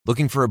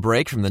Looking for a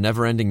break from the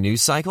never-ending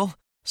news cycle?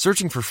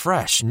 Searching for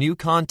fresh, new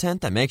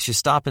content that makes you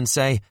stop and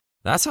say,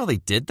 "That's how they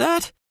did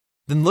that?"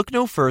 Then look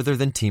no further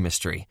than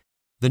Teamistry,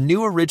 the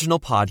new original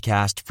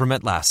podcast from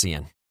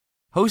Atlassian.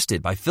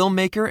 Hosted by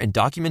filmmaker and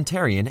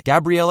documentarian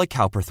Gabriella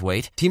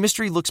Cowperthwaite,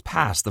 Teamistry looks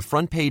past the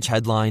front-page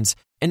headlines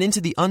and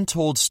into the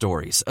untold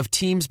stories of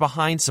teams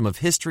behind some of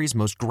history's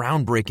most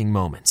groundbreaking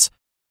moments.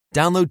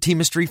 Download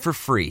Teamistry for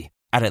free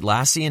at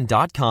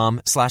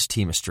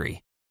Atlassian.com/Teamistry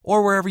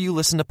or wherever you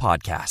listen to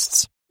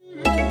podcasts.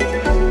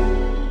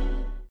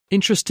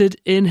 Interested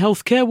in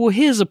healthcare? Well,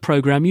 here's a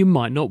programme you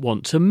might not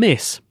want to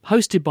miss.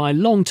 Hosted by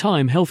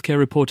long-time healthcare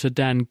reporter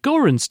Dan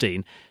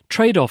Gorenstein,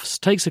 Trade-Offs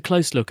takes a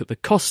close look at the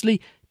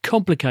costly,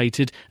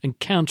 complicated and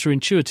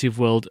counterintuitive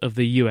world of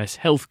the US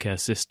healthcare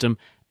system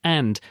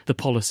and the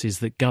policies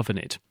that govern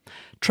it.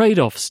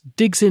 Trade-Offs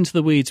digs into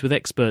the weeds with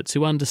experts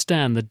who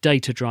understand the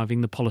data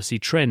driving the policy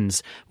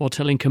trends while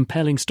telling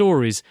compelling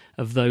stories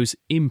of those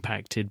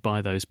impacted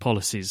by those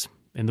policies.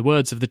 In the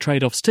words of the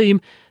Trade-Offs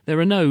team, there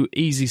are no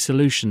easy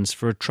solutions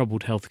for a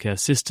troubled healthcare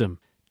system,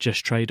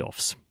 just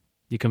trade-offs.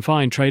 You can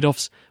find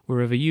Trade-Offs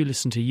wherever you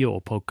listen to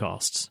your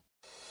podcasts.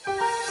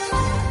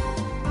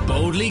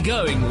 Boldly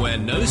going where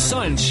no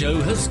science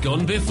show has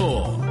gone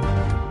before.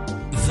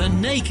 The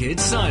Naked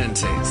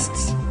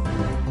Scientists.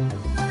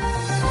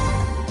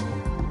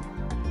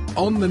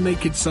 On The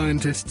Naked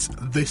Scientists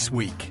this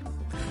week.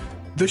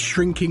 The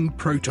shrinking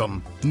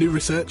proton. New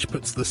research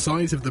puts the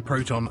size of the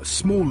proton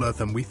smaller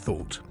than we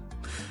thought.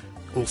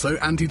 Also,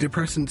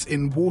 antidepressants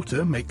in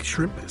water make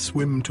shrimp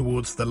swim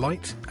towards the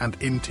light and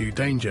into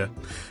danger.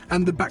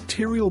 And the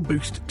bacterial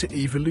boost to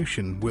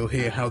evolution. We'll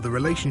hear how the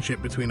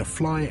relationship between a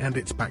fly and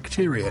its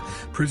bacteria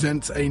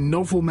presents a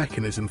novel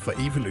mechanism for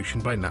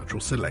evolution by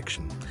natural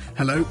selection.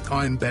 Hello,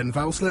 I'm Ben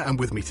Valsler, and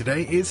with me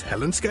today is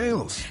Helen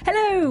Scales.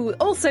 Hello!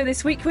 Also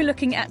this week we're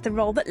looking at the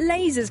role that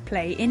lasers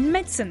play in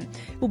medicine.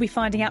 We'll be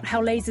finding out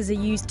how lasers are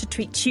used to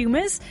treat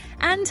tumours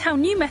and how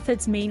new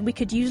methods mean we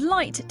could use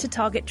light to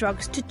target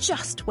drugs to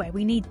just where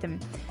we need them.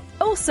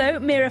 Also,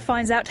 Mira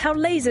finds out how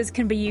lasers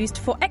can be used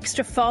for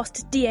extra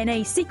fast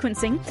DNA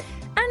sequencing,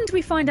 and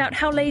we find out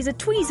how laser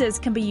tweezers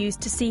can be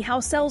used to see how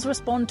cells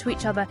respond to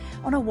each other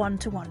on a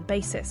one-to-one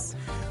basis.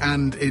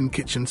 And in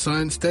Kitchen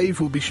Science, Dave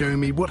will be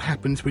showing me what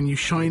happens when you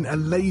shine a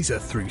laser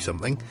through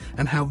something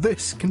and how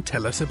this can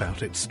tell us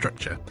about its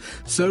structure.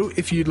 So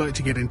if you'd like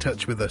to get in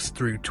touch with us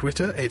through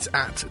Twitter, it's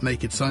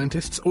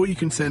 @NakedScientists, or you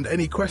can send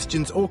any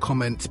questions or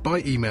comments by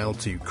email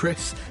to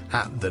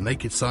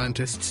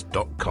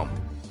chris@thenakedscientists.com.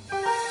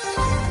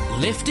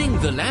 Lifting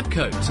the lab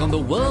coat on the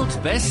world's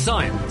best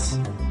science.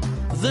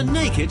 The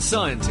Naked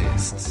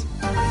Scientists.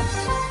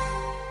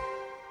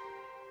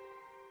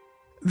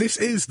 This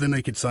is The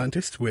Naked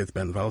Scientist with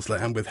Ben Valsler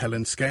and with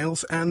Helen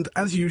Scales, and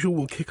as usual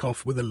we'll kick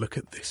off with a look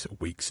at this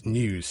week's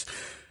news.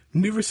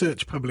 New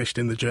research published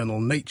in the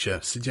journal Nature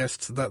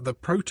suggests that the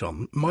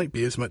proton might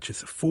be as much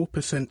as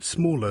 4%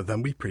 smaller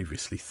than we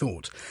previously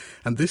thought,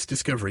 and this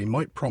discovery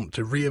might prompt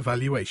a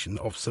re-evaluation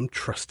of some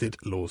trusted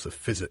laws of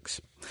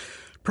physics.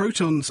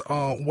 Protons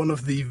are one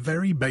of the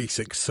very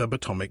basic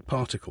subatomic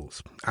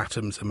particles.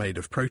 Atoms are made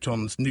of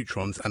protons,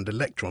 neutrons and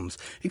electrons,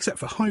 except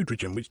for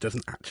hydrogen, which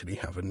doesn't actually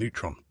have a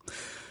neutron.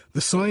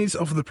 The size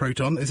of the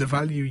proton is a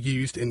value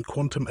used in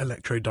quantum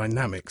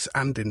electrodynamics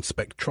and in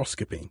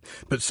spectroscopy,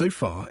 but so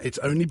far it's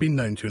only been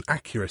known to an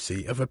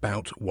accuracy of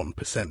about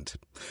 1%.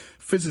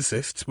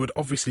 Physicists would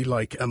obviously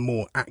like a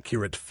more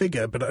accurate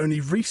figure, but only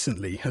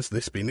recently has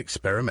this been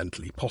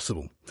experimentally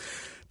possible.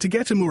 To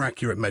get a more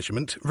accurate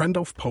measurement,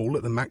 Randolph Pohl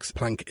at the Max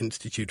Planck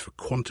Institute for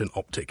Quantum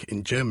Optic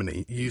in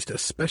Germany used a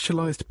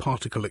specialized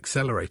particle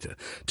accelerator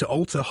to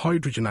alter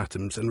hydrogen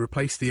atoms and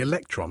replace the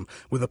electron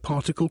with a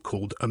particle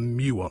called a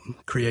muon,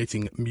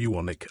 creating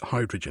muonic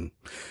hydrogen.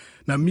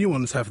 Now,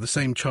 muons have the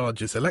same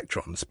charge as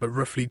electrons, but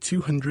roughly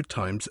 200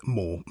 times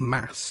more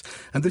mass,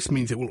 and this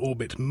means it will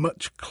orbit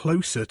much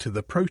closer to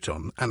the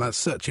proton, and as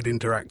such it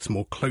interacts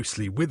more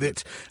closely with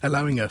it,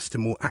 allowing us to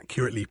more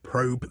accurately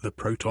probe the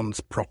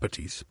proton's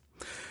properties.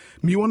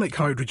 Muonic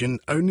hydrogen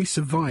only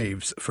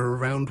survives for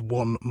around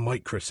 1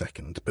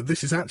 microsecond, but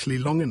this is actually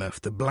long enough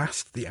to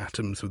blast the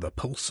atoms with a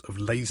pulse of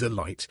laser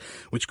light,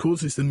 which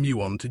causes the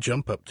muon to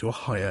jump up to a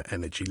higher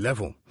energy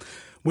level.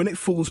 When it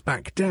falls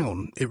back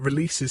down, it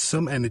releases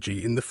some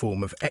energy in the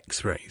form of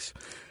X-rays.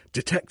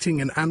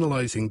 Detecting and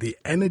analysing the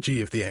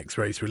energy of the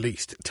X-rays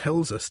released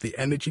tells us the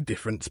energy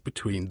difference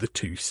between the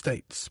two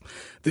states.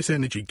 This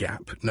energy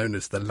gap, known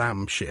as the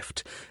Lamb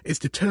shift, is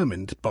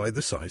determined by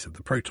the size of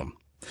the proton.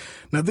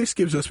 Now, this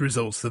gives us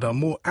results that are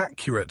more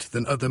accurate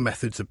than other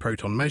methods of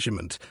proton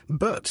measurement,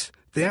 but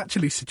they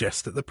actually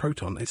suggest that the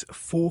proton is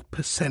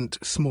 4%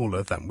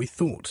 smaller than we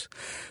thought.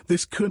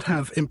 This could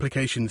have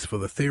implications for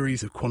the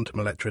theories of quantum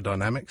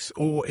electrodynamics,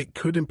 or it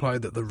could imply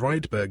that the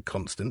Rydberg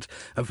constant,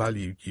 a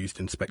value used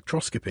in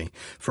spectroscopy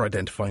for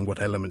identifying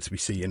what elements we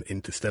see in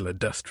interstellar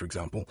dust, for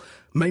example,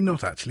 may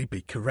not actually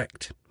be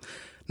correct.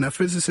 Now,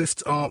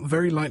 physicists are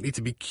very likely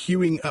to be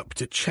queuing up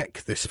to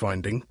check this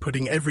finding,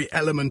 putting every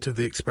element of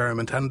the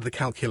experiment and the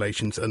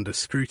calculations under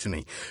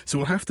scrutiny. So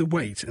we'll have to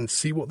wait and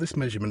see what this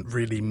measurement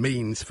really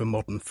means for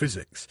modern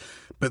physics.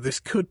 But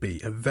this could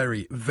be a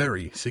very,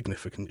 very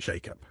significant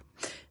shake-up.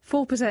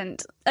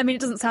 4%. I mean,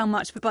 it doesn't sound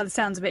much, but by the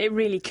sounds of it, it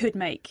really could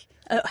make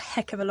a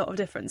heck of a lot of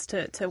difference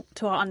to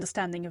our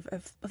understanding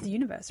of the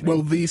universe. Really.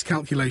 Well, these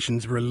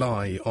calculations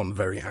rely on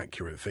very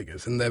accurate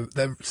figures, and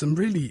they're some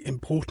really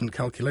important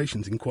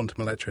calculations in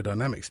quantum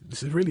electrodynamics.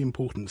 This is really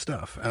important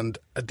stuff, and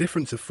a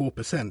difference of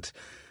 4%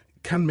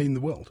 can mean the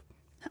world.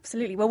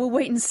 Absolutely. Well, we'll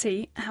wait and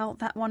see how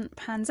that one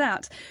pans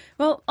out.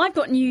 Well, I've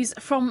got news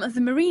from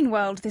the marine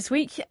world this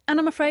week, and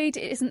I'm afraid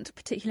it isn't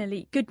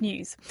particularly good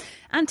news.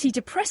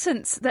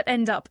 Antidepressants that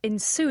end up in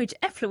sewage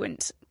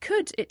effluent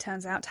could, it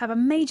turns out, have a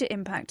major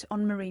impact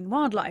on marine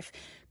wildlife,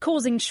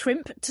 causing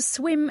shrimp to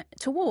swim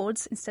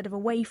towards instead of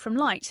away from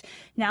light.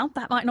 Now,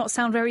 that might not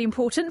sound very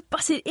important,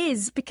 but it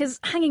is, because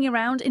hanging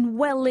around in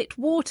well-lit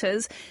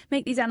waters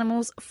make these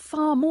animals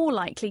far more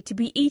likely to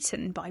be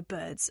eaten by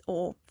birds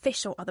or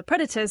fish or other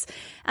predators,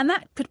 and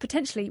that could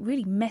potentially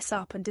really mess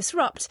up and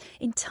disrupt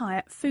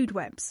entire food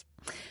webs.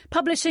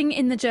 Publishing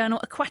in the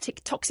journal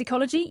Aquatic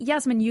Toxicology,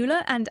 Yasmin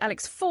Euler and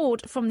Alex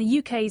Ford from the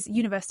UK's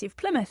University of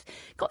Plymouth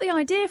got the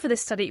idea for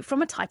this study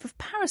from a type of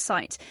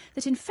parasite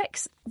that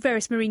infects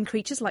various marine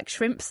creatures like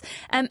shrimps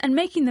and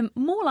making them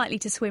more likely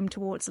to swim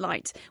towards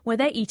light, where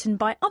they're eaten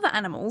by other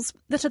animals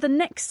that are the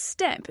next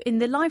step in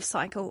the life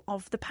cycle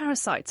of the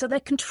parasite. So they're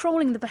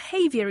controlling the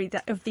behaviour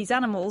of these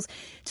animals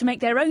to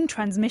make their own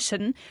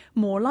transmission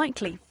more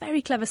likely.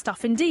 Very clever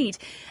stuff indeed.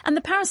 And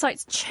the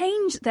parasites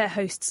change their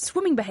host's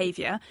swimming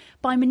behaviour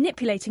by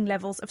manipulating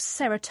levels of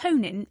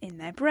serotonin in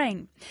their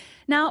brain.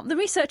 Now, the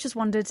researchers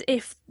wondered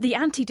if the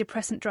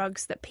antidepressant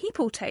drugs that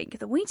people take,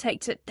 that we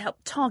take to help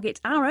target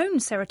our own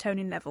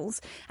serotonin levels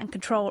and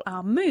control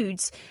our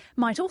moods,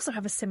 might also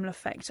have a similar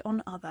effect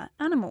on other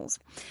animals.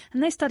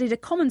 And they studied a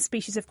common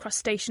species of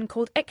crustacean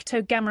called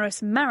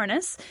Ectogammarus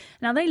marinus.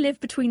 Now, they live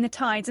between the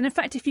tides, and in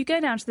fact, if you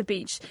go down to the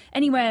beach,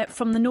 anywhere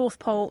from the North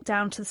Pole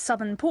down to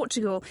southern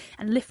Portugal,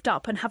 and lift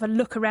up and have a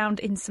look around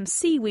in some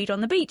seaweed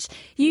on the beach,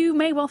 you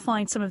may well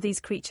find some of these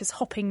creatures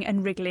hopping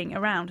and wriggling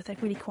around. They're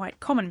really quite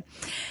common.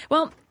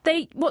 Well,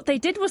 what they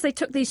did was they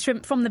took these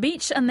shrimp from the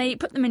beach and they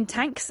put them in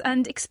tanks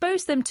and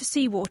exposed them to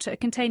seawater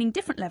containing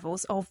different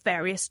levels of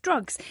various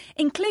drugs,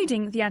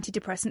 including the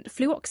antidepressant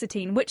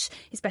fluoxetine, which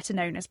is better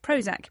known as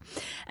Prozac.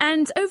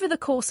 And over the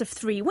course of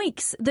 3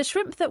 weeks, the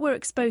shrimp that were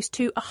exposed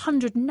to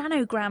 100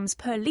 nanograms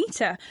per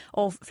litre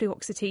of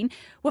fluoxetine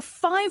were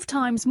 5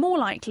 times more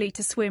likely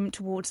to swim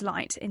towards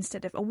light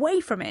instead of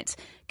away from it,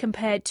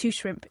 compared to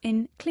shrimp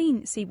in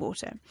clean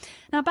seawater.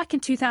 Now, back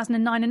in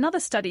 2009, another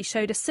study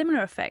showed a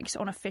similar effect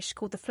on a fish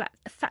called the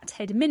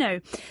fathead minnow.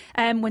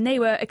 When they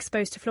were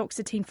exposed to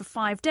fluoxetine for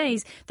 5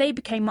 days, they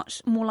became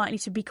much more likely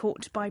to be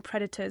caught by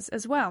predators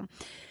as well.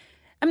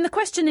 And the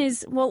question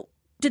is, well,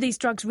 do these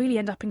drugs really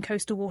end up in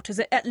coastal waters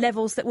at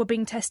levels that were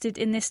being tested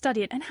in this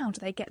study? And how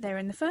do they get there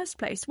in the first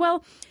place?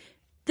 Well,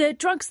 the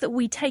drugs that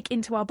we take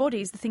into our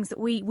bodies, the things that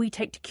we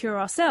take to cure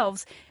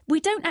ourselves,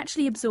 we don't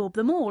actually absorb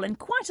them all, and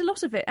quite a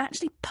lot of it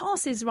actually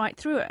passes right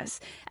through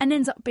us and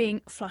ends up being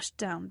flushed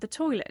down the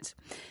toilet.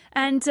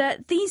 And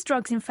these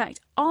drugs, in fact,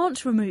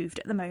 aren't removed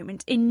at the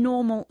moment in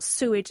normal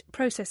sewage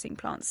processing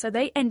plants, so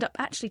they end up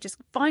actually just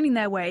finding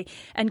their way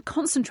and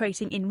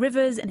concentrating in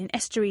rivers and in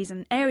estuaries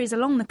and areas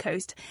along the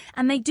coast,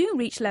 and they do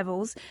reach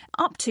levels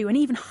up to and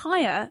even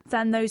higher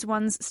than those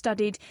ones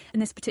studied in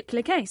this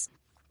particular case.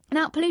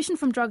 Now, pollution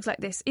from drugs like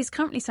this is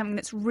currently something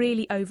that's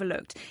really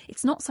overlooked.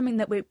 It's not something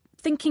that we're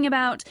thinking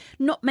about.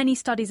 Not many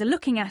studies are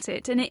looking at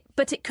it,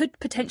 but it could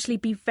potentially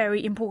be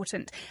very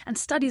important. And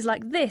studies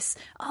like this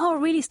are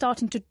really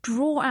starting to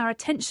draw our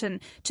attention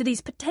to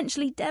these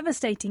potentially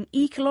devastating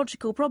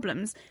ecological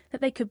problems that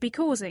they could be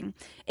causing.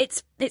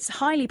 It's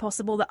highly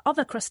possible that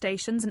other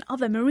crustaceans and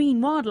other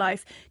marine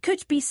wildlife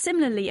could be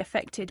similarly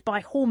affected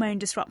by hormone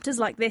disruptors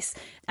like this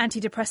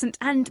antidepressant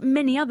and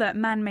many other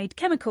man-made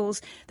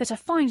chemicals that are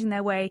finding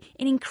their way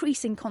in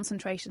increasing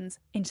concentrations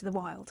into the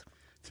wild.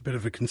 It's a bit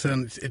of a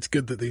concern. It's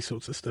good that these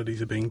sorts of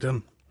studies are being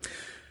done.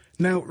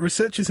 Now,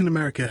 researchers in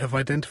America have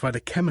identified a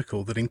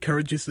chemical that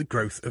encourages the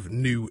growth of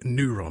new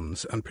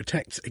neurons and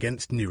protects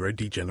against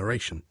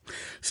neurodegeneration.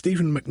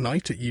 Stephen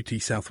McKnight at UT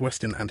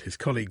Southwestern and his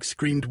colleagues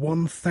screened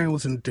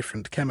 1,000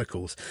 different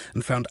chemicals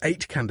and found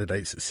 8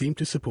 candidates that seem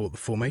to support the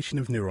formation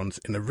of neurons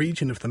in a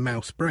region of the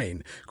mouse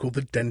brain called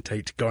the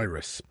dentate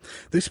gyrus.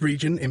 This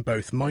region, in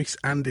both mice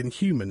and in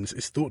humans,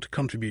 is thought to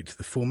contribute to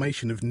the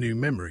formation of new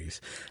memories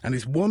and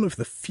is one of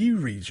the few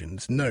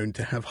regions known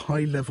to have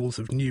high levels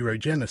of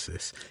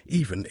neurogenesis,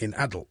 even in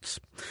adults.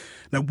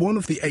 Now, one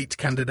of the 8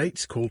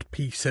 candidates, called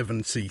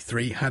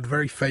P7C3, had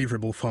very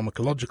favourable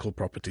pharmacological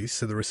properties,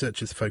 so the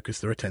researchers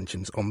focused their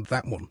attentions on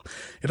that one.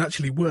 It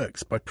actually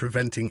works by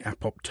preventing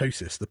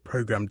apoptosis, the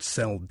programmed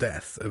cell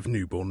death of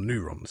newborn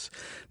neurons.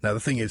 Now,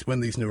 the thing is, when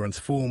these neurons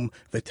form,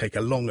 they take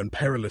a long and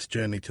perilous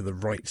journey to the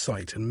right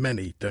site, and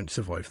many don't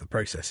survive the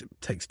process. It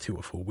takes 2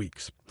 or 4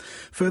 weeks.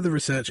 Further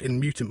research in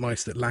mutant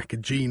mice that lack a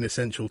gene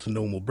essential to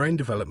normal brain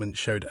development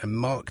showed a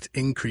marked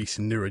increase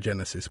in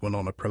neurogenesis when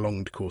on a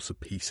prolonged course of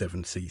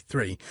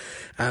P7C3.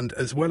 And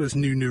as well as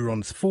new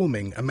neurons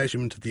forming, a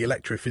measurement of the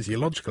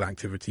electrophysiological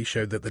activity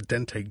showed that the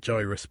dentate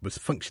gyrus was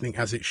functioning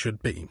as it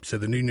should be, so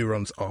the new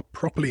neurons are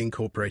properly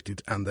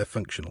incorporated and they're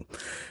functional.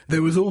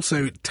 There was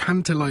also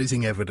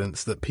tantalising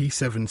evidence that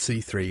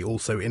P7C3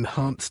 also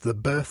enhanced the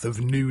birth of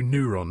new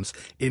neurons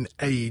in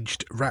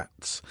aged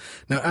rats.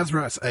 Now, as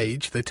rats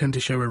age, they tend to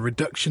show a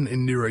reduction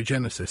in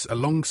neurogenesis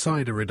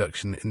alongside a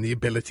reduction in the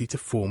ability to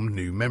form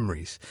new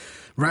memories.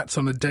 Rats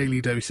on a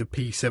daily dose of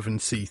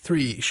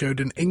P7C3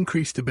 showed an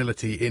increased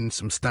ability in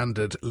some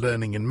standard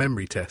learning and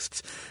memory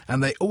tests,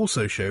 and they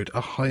also showed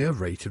a higher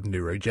rate of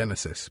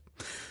neurogenesis.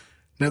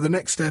 Now, the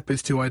next step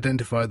is to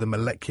identify the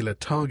molecular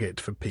target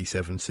for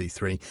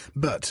P7C3,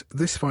 but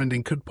this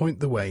finding could point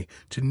the way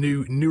to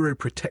new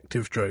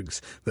neuroprotective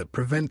drugs that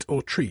prevent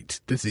or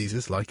treat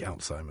diseases like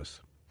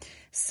Alzheimer's.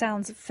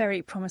 Sounds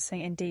very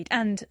promising indeed,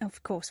 and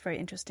of course very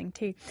interesting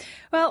too.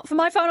 Well, for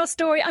my final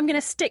story, I'm going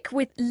to stick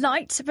with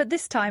light, but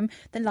this time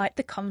the light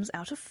that comes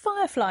out of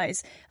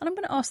fireflies. And I'm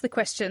going to ask the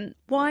question,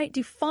 why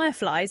do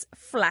fireflies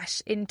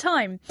flash in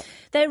time?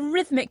 Their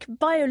rhythmic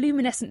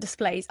bioluminescent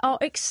displays are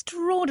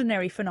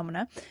extraordinary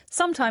phenomena,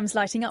 sometimes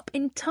lighting up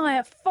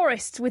entire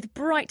forests with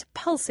bright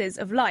pulses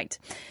of light.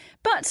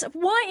 But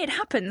why it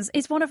happens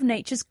is one of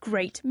nature's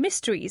great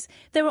mysteries.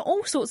 There are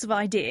all sorts of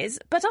ideas,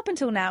 but up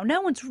until now,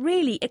 no one's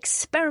really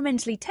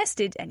experimentally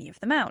tested any of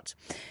them out.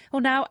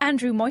 Well, now,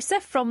 Andrew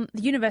Moiseff from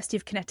the University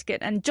of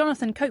Connecticut and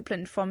Jonathan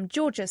Copeland from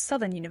Georgia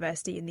Southern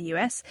University in the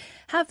US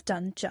have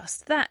done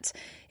just that.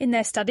 In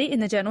their study in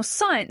the journal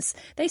Science,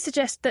 they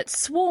suggest that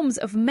swarms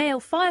of male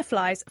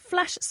fireflies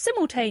flash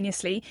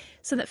simultaneously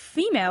so that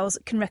females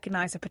can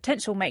recognise a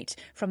potential mate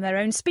from their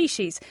own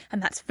species.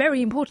 And that's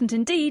very important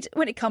indeed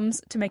when it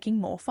comes to making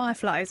more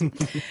fireflies.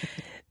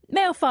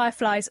 Male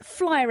fireflies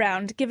fly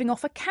around, giving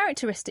off a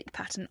characteristic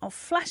pattern of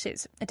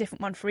flashes, a different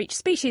one for each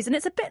species, and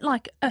it's a bit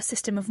like a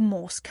system of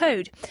Morse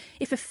code.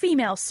 If a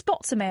female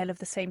spots a male of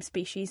the same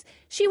species,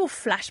 she will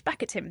flash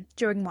back at him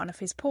during one of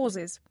his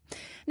pauses.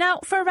 Now,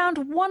 for around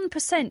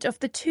 1% of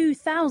the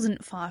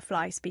 2,000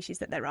 firefly species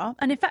that there are,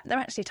 and in fact they're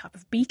actually a type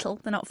of beetle,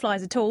 they're not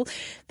flies at all,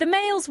 the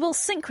males will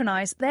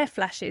synchronise their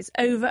flashes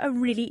over a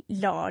really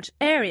large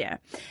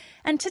area.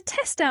 And to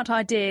test out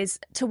ideas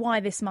to why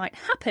this might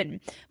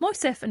happen,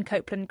 Moiseff and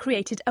Copeland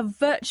created a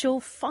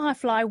virtual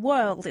firefly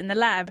world in the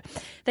lab.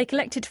 They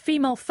collected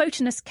female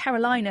Photinus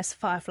carolinus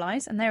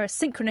fireflies, and they're a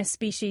synchronous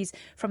species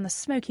from the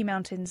Smoky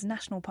Mountains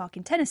National Park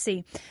in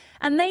Tennessee,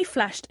 and they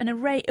flashed an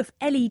array of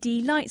LED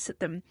lights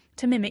at them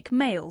to mimic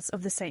males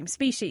of the same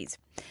species.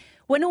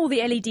 When all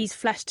the LEDs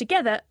flashed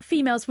together,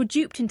 females were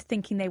duped into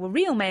thinking they were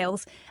real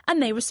males, and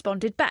they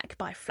responded back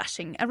by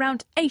flashing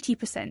around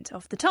 80%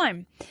 of the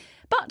time.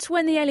 But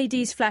when the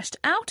LEDs flashed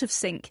out of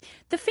sync,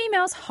 the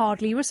females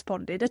hardly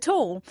responded at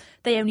all.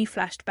 They only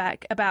flashed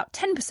back about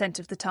 10%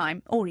 of the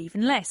time, or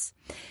even less.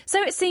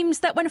 So it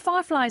seems that when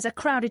fireflies are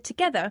crowded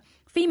together,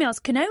 females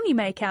can only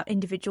make out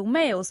individual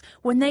males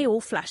when they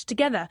all flash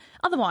together.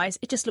 Otherwise,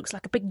 it just looks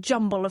like a big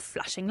jumble of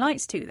flashing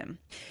lights to them.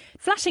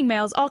 Flashing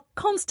males are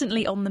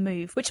constantly on the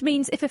move, which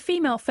means if a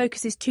female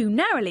focuses too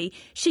narrowly,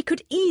 she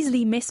could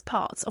easily miss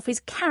parts of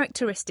his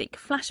characteristic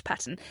flash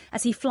pattern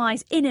as he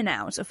flies in and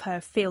out of her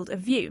field of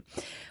view.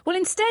 Well,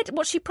 instead,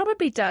 what she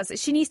probably does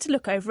is she needs to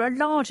look over a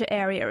larger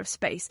area of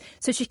space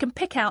so she can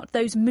pick out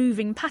those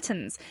moving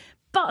patterns.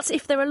 But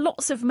if there are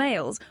lots of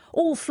males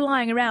all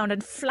flying around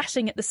and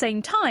flashing at the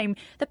same time,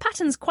 the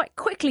patterns quite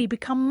quickly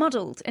become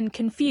muddled and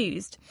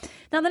confused.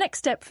 Now, the next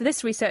step for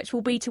this research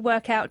will be to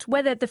work out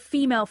whether the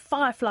female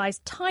firefly's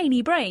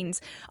tiny brains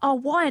are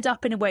wired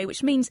up in a way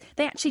which means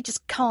they actually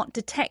just can't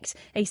detect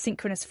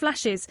asynchronous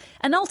flashes,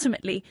 and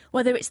ultimately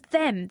whether it's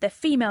them, their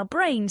female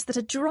brains, that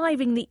are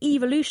driving the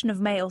evolution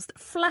of males that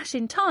flash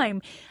in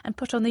time and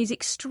put on these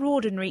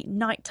extraordinary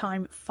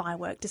nighttime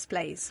firework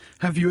displays.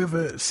 Have you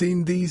ever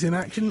seen these in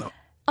action?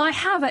 I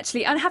have,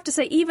 actually. I have to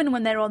say, even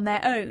when they're on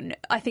their own,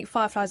 I think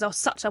fireflies are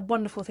such a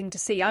wonderful thing to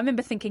see. I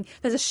remember thinking,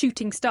 there's a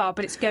shooting star,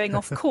 but it's going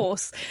off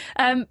course.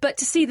 But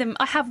to see them,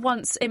 I have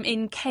once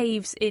in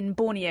caves in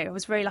Borneo. I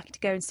was very lucky to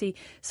go and see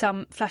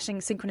some flashing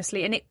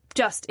synchronously, and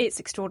it's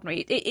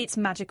extraordinary. It's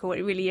magical,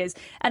 it really is.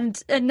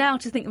 And now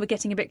to think that we're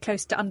getting a bit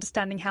close to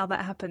understanding how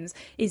that happens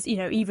is,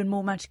 even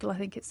more magical, I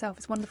think, itself.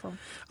 It's wonderful.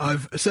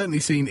 I've certainly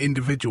seen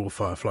individual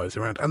fireflies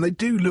around, and they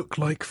do look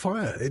like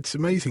fire. It's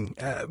amazing.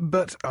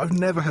 But I've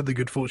never had the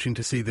good fortune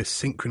to see this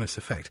synchronous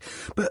effect.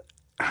 But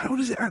How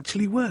does it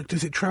actually work?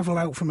 Does it travel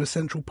out from a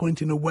central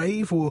point in a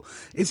wave, or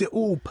is it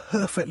all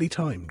perfectly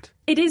timed?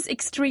 It is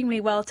extremely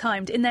well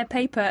timed. In their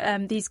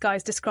paper, these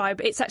guys describe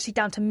it's actually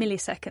down to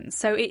milliseconds.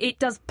 So it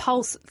does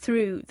pulse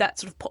through that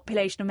sort of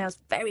population of males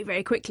very,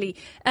 very quickly.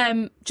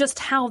 Just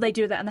how they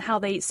do that and how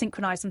they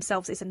synchronise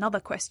themselves is another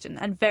question,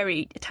 and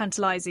very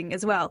tantalising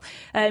as well.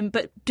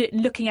 But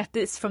looking at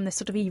this from this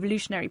sort of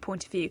evolutionary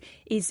point of view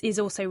is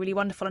also really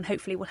wonderful, and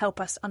hopefully will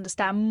help us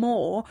understand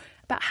more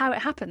about how it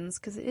happens,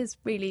 because it is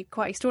really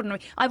quite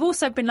extraordinary. I've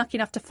also been lucky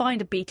enough to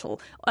find a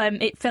beetle.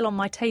 It fell on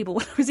my table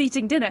when I was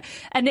eating dinner,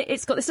 and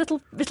it's got this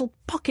little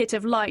pocket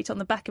of light on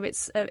the back of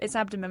its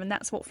abdomen, and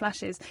that's what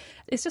flashes.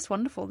 It's just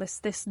wonderful,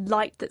 this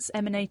light that's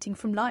emanating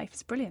from life.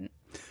 It's brilliant.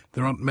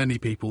 There aren't many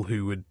people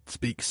who would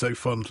speak so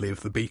fondly of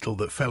the beetle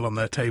that fell on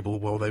their table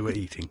while they were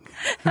eating.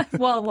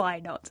 Well, why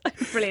not?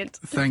 Brilliant.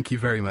 Thank you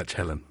very much,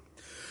 Helen.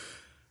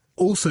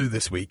 Also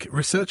this week,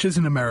 researchers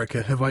in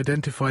America have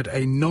identified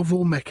a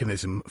novel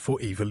mechanism for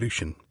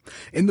evolution.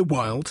 In the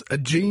wild, a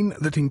gene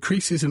that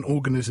increases an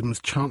organism's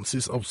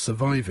chances of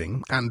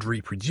surviving and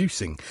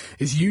reproducing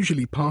is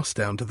usually passed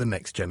down to the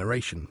next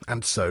generation,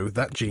 and so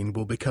that gene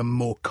will become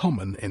more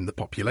common in the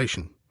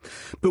population.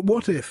 But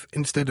what if,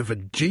 instead of a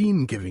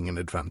gene giving an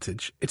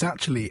advantage, it's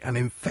actually an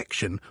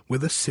infection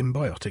with a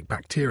symbiotic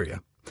bacteria?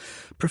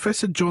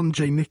 Professor John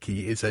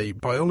Janicki is a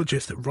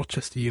biologist at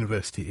Rochester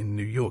University in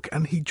New York,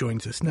 and he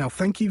joins us now.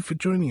 Thank you for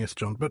joining us,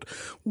 John. But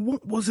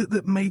what was it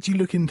that made you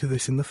look into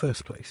this in the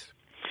first place?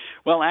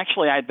 Well,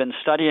 actually, I'd been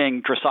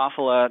studying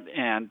Drosophila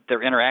and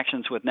their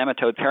interactions with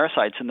nematode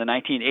parasites in the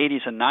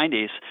 1980s and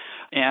 90s.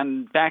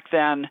 And back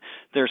then,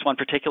 there's one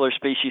particular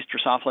species,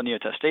 Drosophila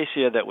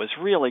neotastasia, that was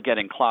really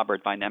getting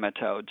clobbered by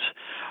nematodes,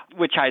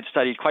 which I had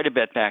studied quite a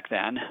bit back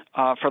then.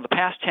 For the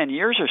past 10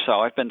 years or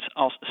so, I've been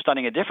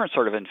studying a different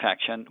sort of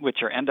infection, which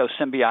are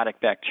endosymbiotic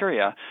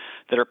bacteria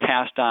that are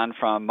passed on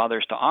from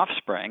mothers to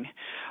offspring.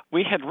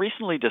 We had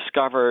recently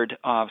discovered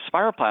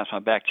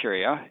spiroplasma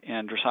bacteria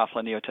in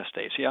Drosophila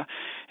neotastasia,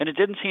 and it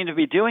didn't seem to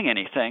be doing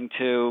anything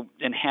to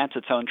enhance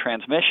its own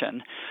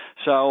transmission.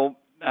 So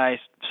I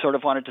sort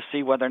of wanted to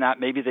see whether or not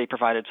maybe they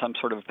provided some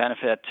sort of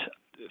benefit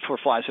for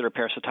flies that are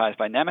parasitized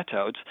by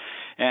nematodes.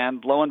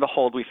 And lo and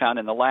behold, we found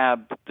in the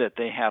lab that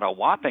they had a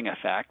whopping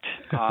effect.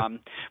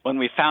 When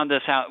we found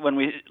this out, when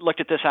we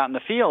looked at this out in the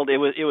field, it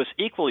was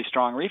equally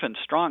strong or even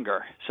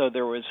stronger. So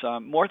there was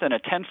more than a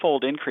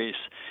tenfold increase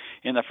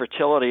in the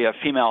fertility of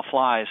female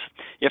flies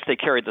if they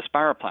carried the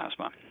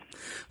spiroplasma.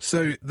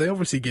 So they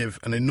obviously give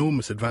an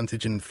enormous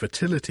advantage in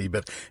fertility,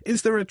 but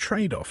is there a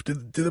trade-off? Do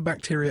the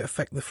bacteria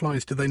affect the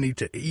flies? Do they need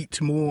to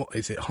eat more?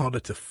 Is it harder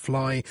to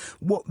fly?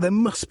 There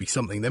must be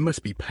something. They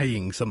must be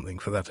paying something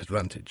for that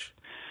advantage.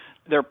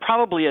 There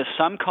probably is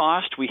some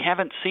cost. We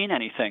haven't seen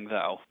anything,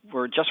 though.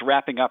 We're just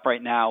wrapping up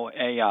right now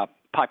a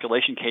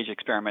population cage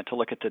experiment to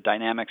look at the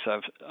dynamics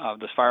of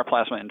the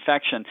spiroplasma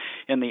infection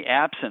in the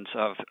absence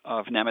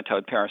of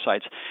nematode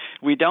parasites.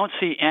 We don't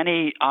see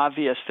any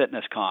obvious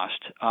fitness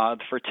cost. The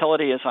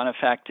fertility is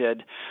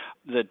unaffected.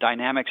 The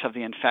dynamics of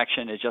the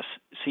infection, it just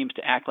seems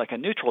to act like a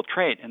neutral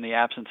trait in the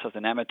absence of the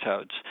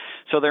nematodes.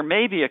 So there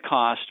may be a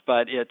cost,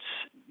 but it's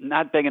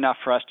not big enough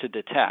for us to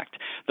detect.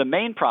 The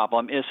main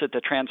problem is that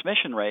the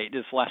transmission rate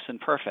is less than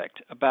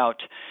perfect.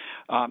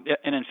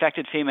 An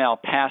infected female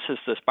passes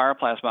the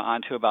spiroplasma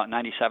on to about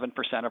 97%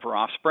 of her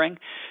offspring.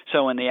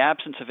 So in the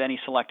absence of any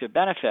selective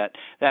benefit,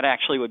 that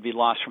actually would be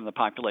lost from the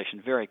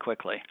population very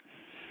quickly.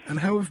 And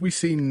how have we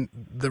seen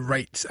the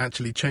rates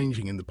actually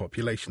changing in the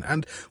population?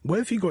 And where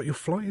have you got your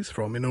flies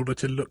from in order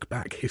to look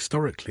back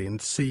historically and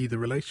see the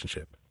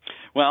relationship?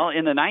 Well,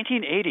 in the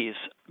 1980s,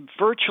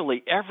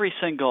 virtually every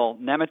single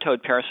nematode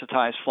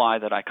parasitized fly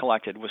that I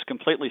collected was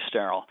completely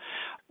sterile.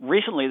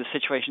 Recently, the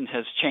situation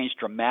has changed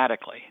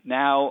dramatically.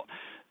 Now,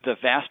 the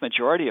vast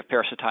majority of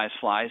parasitized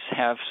flies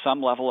have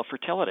some level of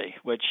fertility,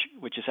 which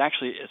is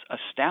actually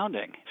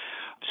astounding.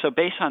 So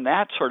based on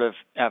that sort of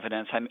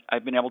evidence,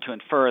 I've been able to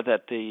infer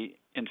that the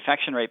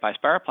infection rate by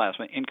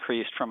spiroplasma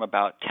increased from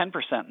about 10%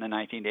 in the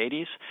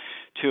 1980s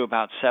to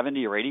about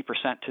 70 or 80%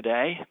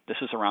 today. This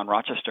is around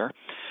Rochester.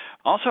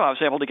 Also, I was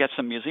able to get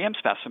some museum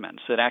specimens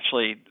that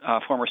actually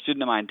a former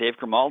student of mine, Dave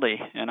Grimaldi,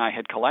 and I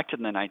had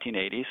collected in the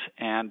 1980s,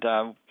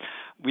 and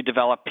we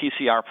developed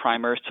PCR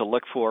primers to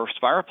look for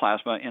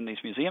spiroplasma in these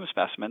museum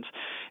specimens.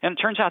 And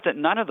it turns out that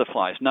none of the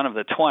flies, none of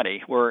the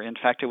 20, were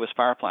infected with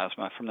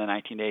spiroplasma from the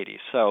 1980s.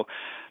 So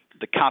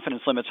the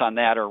confidence limits on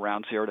that are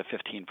around 0 to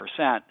 15%.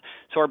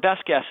 So our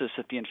best guess is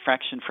that the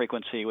infection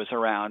frequency was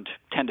around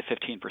 10 to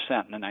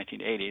 15% in the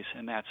 1980s,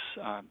 and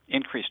that's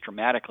increased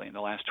dramatically in the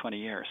last 20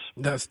 years.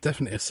 That's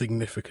definitely a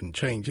significant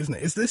change, isn't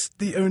it? Is this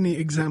the only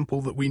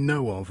example that we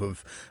know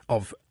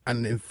of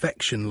an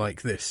infection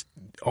like this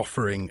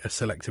offering a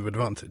selective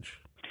advantage?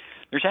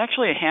 There's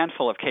actually a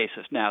handful of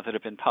cases now that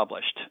have been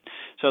published.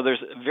 So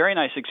there's a very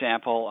nice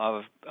example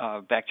of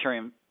a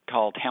bacterium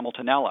called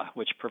Hamiltonella,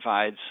 which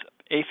provides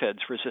aphids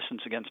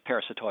resistance against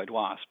parasitoid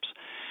wasps.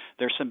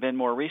 There's been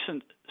more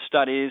recent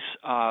studies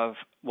of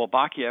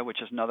Wolbachia,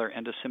 which is another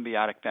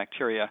endosymbiotic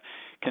bacteria,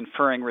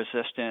 conferring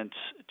resistance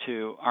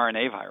to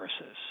RNA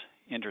viruses.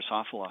 in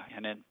Drosophila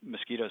and in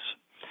mosquitoes.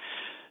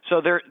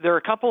 So there are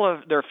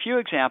a few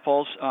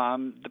examples.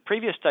 The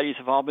previous studies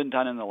have all been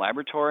done in the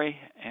laboratory,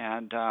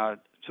 and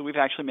so we've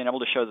actually been able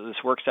to show that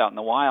this works out in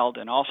the wild,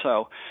 and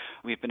also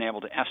we've been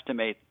able to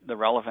estimate the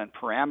relevant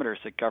parameters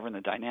that govern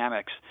the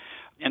dynamics.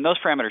 And those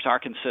parameters are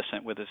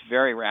consistent with this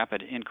very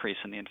rapid increase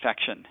in the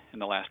infection in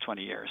the last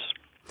 20 years.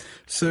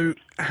 So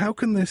how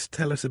can this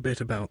tell us a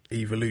bit about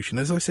evolution?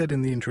 As I said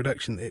in the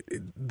introduction,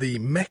 the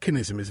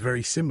mechanism is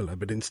very similar,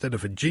 but instead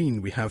of a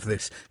gene, we have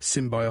this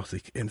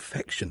symbiotic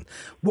infection.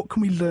 What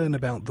can we learn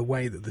about the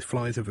way that the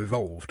flies have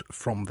evolved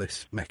from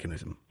this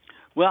mechanism?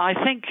 Well, I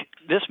think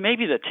this may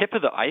be the tip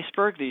of the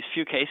iceberg, these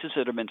few cases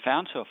that have been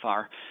found so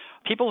far.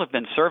 People have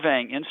been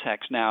surveying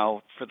insects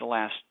now for the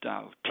last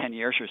 10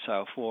 years or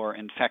so for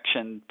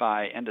infection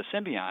by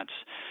endosymbionts.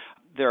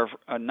 There are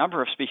a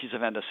number of species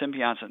of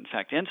endosymbionts that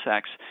infect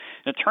insects,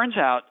 and it turns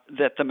out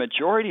that the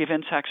majority of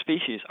insect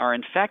species are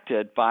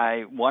infected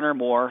by one or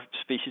more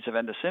species of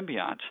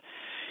endosymbionts.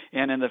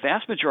 And in the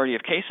vast majority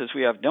of cases,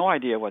 we have no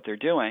idea what they're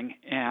doing,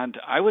 and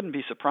I wouldn't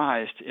be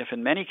surprised if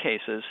in many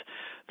cases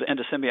the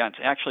endosymbionts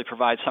actually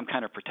provide some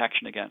kind of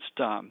protection against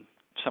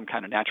some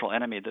kind of natural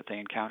enemy that they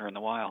encounter in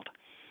the wild.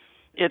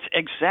 It's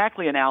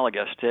exactly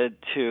analogous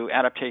to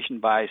adaptation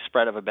by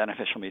spread of a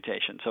beneficial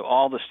mutation. So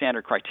all the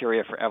standard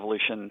criteria for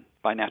evolution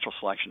by natural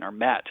selection are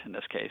met in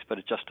this case, but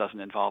it just doesn't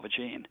involve a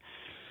gene.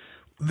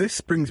 This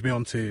brings me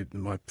on to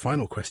my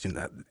final question.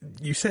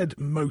 You said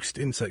most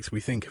insects we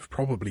think have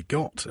probably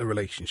got a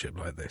relationship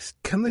like this.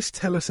 Can this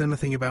tell us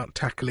anything about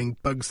tackling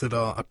bugs that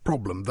are a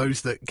problem,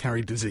 those that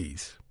carry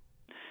disease?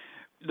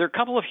 There are a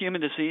couple of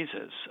human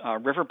diseases,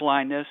 river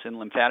blindness and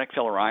lymphatic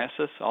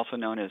filariasis, also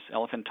known as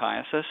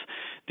elephantiasis.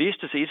 These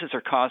diseases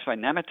are caused by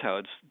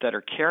nematodes that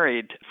are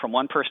carried from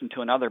one person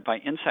to another by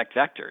insect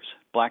vectors,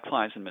 black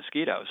flies and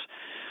mosquitoes.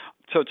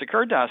 So it's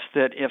occurred to us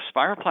that if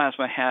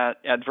spiroplasma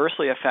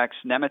adversely affects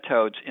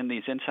nematodes in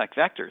these insect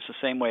vectors, the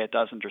same way it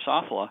does in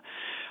Drosophila,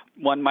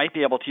 one might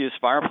be able to use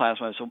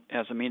spiroplasma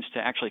as a means to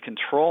actually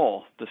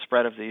control the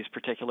spread of these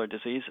particular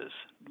diseases,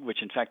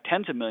 which infect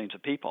tens of millions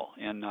of people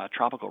in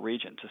tropical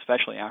regions,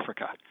 especially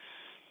Africa.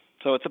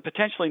 So it's a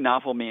potentially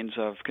novel means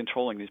of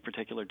controlling these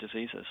particular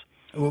diseases.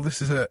 Well,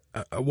 this is a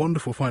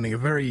wonderful finding, a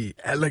very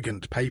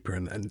elegant paper,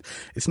 and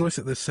it's nice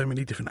that there's so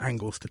many different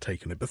angles to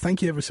take on it. But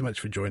thank you ever so much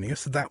for joining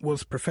us. That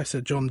was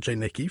Professor John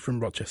Janicki from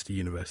Rochester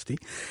University.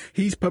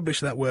 He's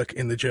published that work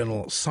in the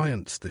journal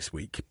Science this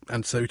week.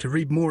 And so to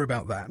read more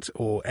about that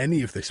or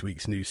any of this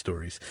week's news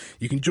stories,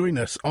 you can join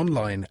us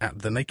online at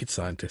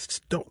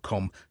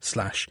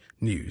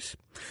thenakedscientists.com/news.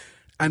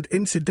 And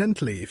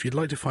incidentally, if you'd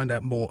like to find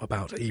out more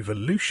about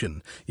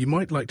evolution, you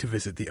might like to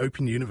visit the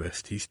Open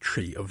University's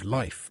Tree of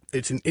Life.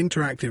 It's an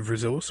interactive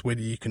resource where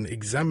you can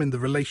examine the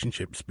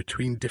relationships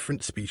between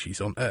different species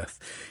on Earth,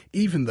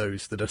 even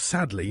those that are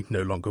sadly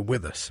no longer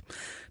with us.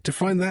 To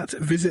find that,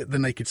 visit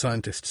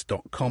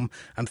thenakedscientists.com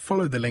and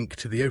follow the link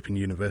to the Open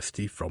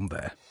University from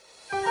there.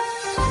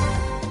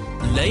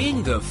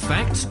 Laying the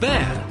facts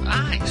bare.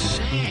 I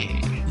say.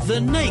 The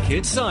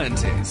Naked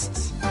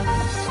Scientists.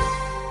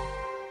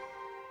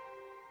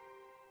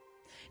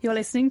 You're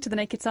listening to The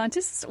Naked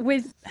Scientists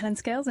with Helen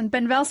Scales and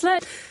Ben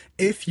Valsler.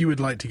 If you would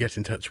like to get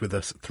in touch with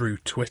us through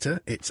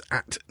Twitter, it's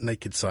at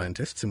Naked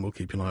Scientists, and we'll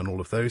keep an eye on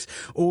all of those.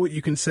 Or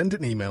you can send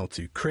an email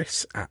to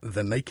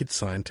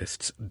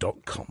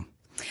chris@thenakedscientists.com.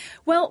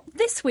 Well,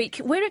 this week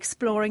we're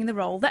exploring the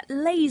role that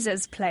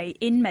lasers play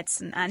in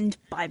medicine and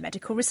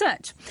biomedical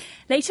research.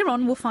 Later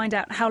on, we'll find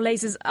out how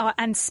lasers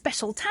and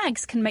special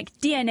tags can make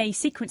DNA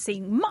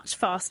sequencing much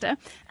faster,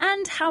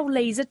 and how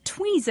laser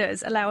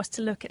tweezers allow us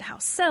to look at how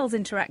cells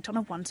interact on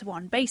a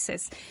one-to-one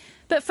basis.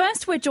 But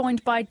first, we're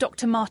joined by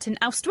Dr. Martin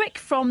Austwick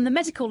from the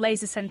Medical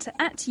Laser Centre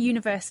at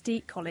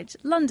University College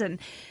London.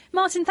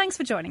 Martin, thanks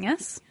for joining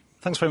us.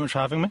 Thanks very much for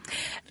having me.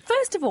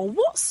 First of all,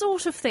 what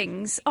sort of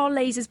things are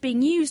lasers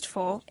being used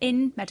for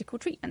in medical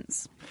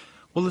treatments?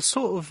 Well, the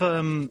sort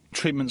of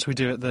treatments we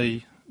do at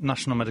the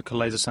National Medical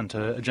Laser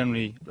Centre are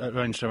generally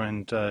arranged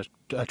around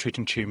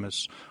treating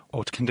tumours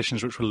or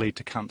conditions which will lead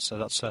to cancer.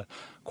 That's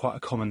quite a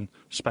common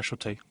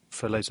specialty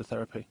for laser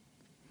therapy.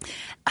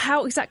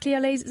 How exactly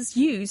are lasers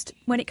used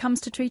when it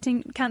comes to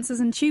treating cancers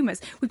and tumours?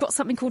 We've got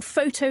something called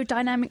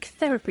photodynamic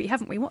therapy,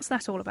 haven't we? What's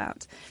that all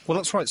about? Well,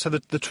 that's right. So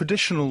the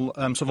traditional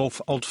sort of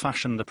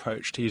old-fashioned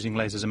approach to using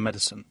lasers in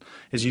medicine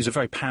is use a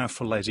very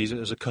powerful laser, use it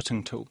as a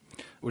cutting tool,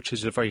 which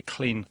is a very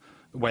clean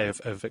way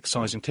of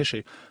excising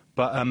tissue.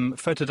 But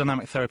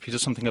photodynamic therapy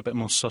does something a bit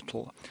more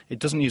subtle. It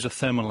doesn't use a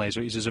thermal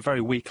laser, it uses a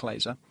very weak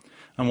laser.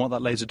 And what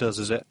that laser does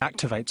is it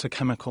activates a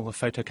chemical, a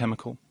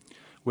photochemical,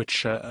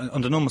 which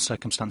under normal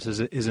circumstances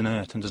is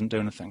inert and doesn't do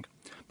anything.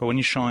 But when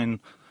you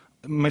shine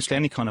mostly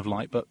any kind of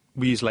light, but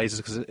we use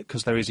lasers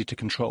because they're easy to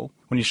control.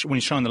 When you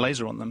shine the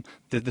laser on them,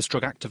 this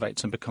drug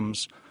activates and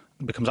becomes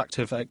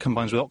active. It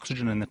combines with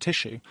oxygen in the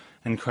tissue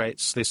and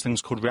creates these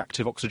things called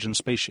reactive oxygen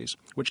species,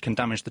 which can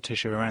damage the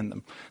tissue around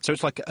them. So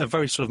it's like a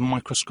very sort of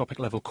microscopic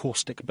level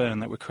caustic burn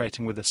that we're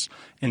creating with this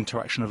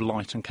interaction of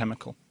light and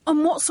chemical.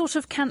 And what sort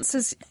of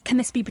cancers can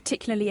this be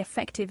particularly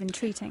effective in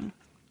treating?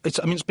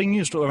 It's being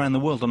used all around the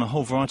world on a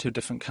whole variety of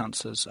different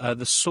cancers.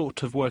 The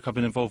sort of work I've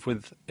been involved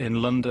with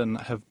in London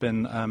have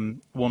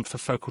been one for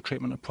focal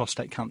treatment of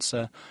prostate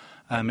cancer.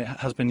 It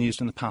has been used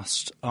in the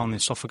past on the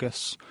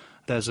esophagus.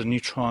 There's a new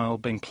trial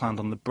being planned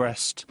on the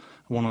breast,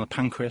 one on the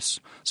pancreas.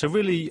 So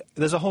really,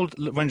 there's a whole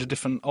range of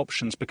different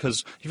options,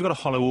 because if you've got a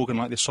hollow organ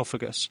like the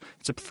esophagus,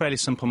 it's a fairly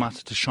simple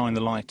matter to shine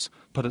the light,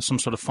 put some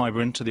sort of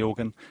fibre into the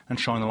organ and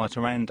shine the light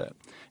around it.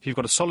 If you've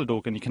got a solid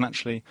organ, you can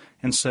actually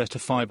insert a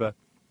fibre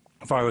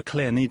via a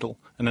clear needle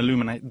and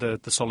illuminate the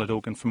solid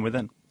organ from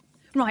within.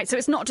 Right, so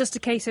it's not just a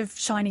case of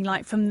shining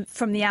light from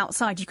the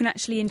outside. You can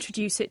actually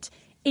introduce it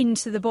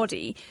into the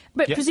body.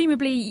 But Yep.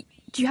 Presumably,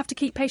 do you have to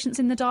keep patients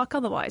in the dark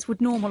otherwise?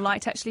 Would normal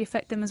light actually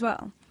affect them as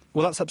well?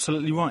 Well, that's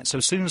absolutely right. So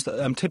as soon as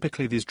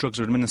typically these drugs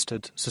are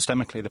administered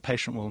systemically, the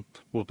patient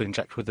will be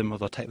injected with them, or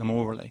they'll take them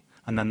orally,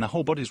 and then their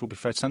whole bodies will be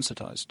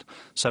photosensitised.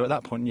 So at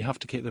that point, you have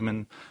to keep them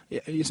in.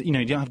 You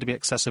don't have to be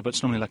excessive, but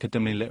it's normally like a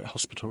dimly lit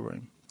hospital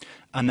room.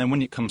 And then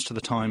when it comes to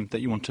the time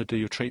that you want to do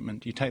your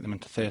treatment, you take them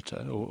into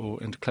theatre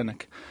or into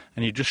clinic,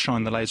 and you just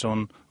shine the laser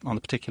on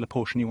the particular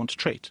portion you want to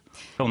treat.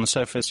 So on the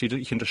surface, you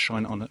can just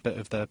shine it on a bit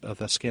of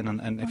their skin,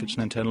 and if it's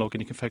an internal organ,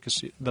 you can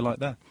focus the light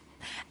there.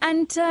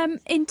 And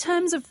in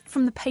terms of,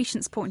 from the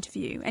patient's point of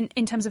view, and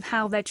in terms of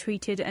how they're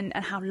treated and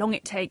how long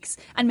it takes,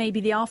 and maybe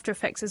the after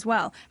effects as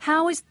well,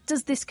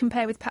 does this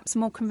compare with perhaps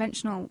more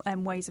conventional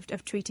ways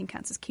of treating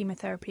cancers,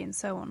 chemotherapy and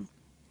so on?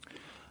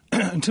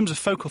 In terms of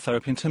focal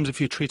therapy, in terms of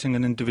if you're treating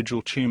an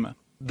individual tumour,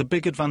 the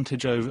big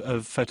advantage of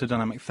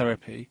photodynamic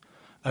therapy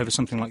over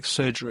something like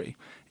surgery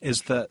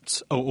is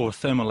that, or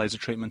thermal laser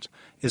treatment,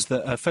 is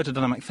that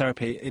photodynamic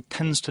therapy, it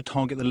tends to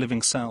target the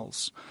living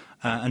cells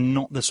and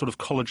not the sort of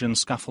collagen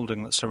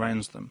scaffolding that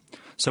surrounds them.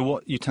 So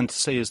what you tend to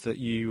see is that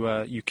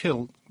you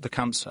kill the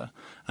cancer,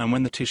 and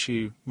when the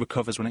tissue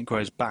recovers, when it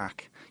grows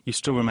back, you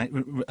still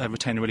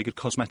retain a really good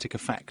cosmetic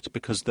effect,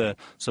 because the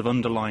sort of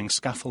underlying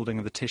scaffolding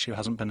of the tissue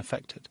hasn't been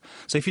affected.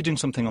 So if you're doing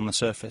something on the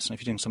surface, and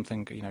if you're doing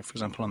something, for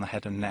example, on the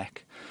head and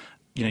neck,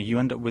 you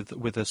end up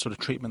with a sort of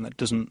treatment that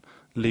doesn't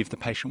leave the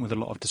patient with a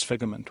lot of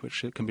disfigurement,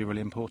 which can be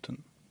really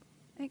important.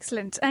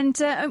 Excellent. And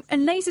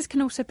lasers can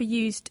also be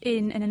used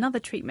in another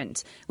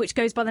treatment, which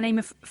goes by the name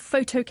of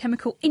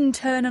photochemical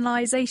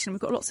internalisation. We've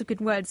got lots of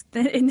good words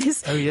in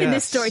this in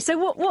this story. So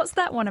what's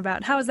that one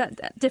about? How does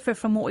that differ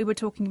from what we were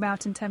talking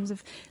about in terms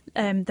of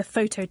the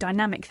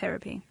photodynamic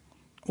therapy?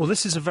 Well,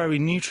 this is a very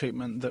new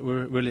treatment that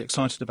we're really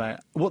excited about.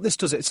 What this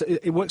does,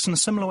 it works in a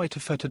similar way to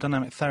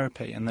photodynamic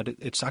therapy, in that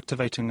it's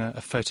activating a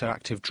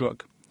photoactive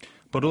drug.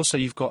 But also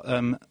you've got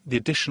the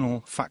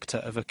additional factor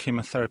of a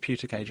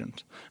chemotherapeutic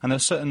agent. And there are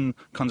certain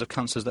kinds of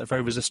cancers that are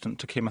very resistant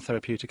to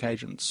chemotherapeutic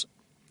agents.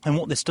 And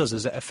what this does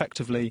is that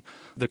effectively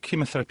the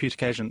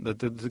chemotherapeutic agent,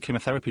 the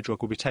chemotherapy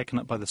drug, will be taken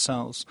up by the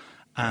cells,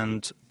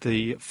 and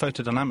the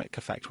photodynamic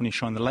effect, when you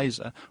shine the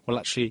laser, will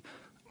actually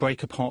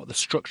break apart the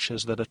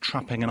structures that are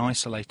trapping and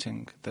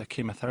isolating the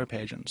chemotherapy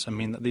agents, and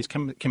mean that these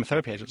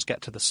chemotherapy agents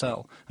get to the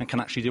cell and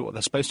can actually do what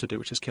they're supposed to do,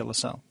 which is kill the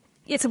cell.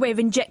 It's a way of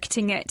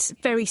injecting it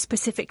very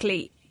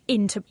specifically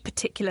into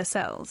particular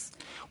cells.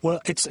 Well,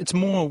 it's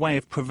more a way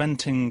of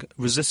preventing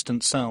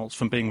resistant cells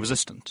from being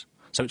resistant.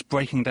 So it's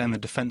breaking down the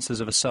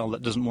defences of a cell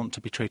that doesn't want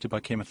to be treated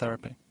by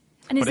chemotherapy.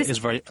 But it is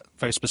very,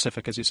 very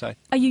specific, as you say.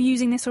 Are you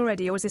using this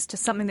already, or is this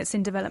just something that's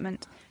in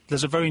development?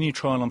 There's a very new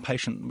trial on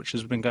patient, which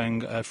has been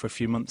going for a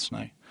few months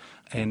now,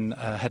 in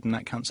head and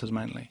neck cancers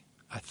mainly.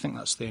 I think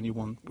that's the only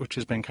one which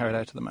is being carried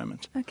out at the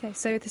moment. OK,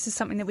 so this is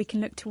something that we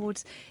can look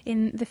towards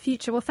in the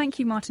future. Well, thank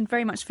you, Martin,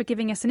 very much for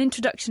giving us an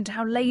introduction to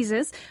how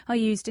lasers are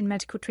used in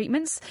medical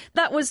treatments.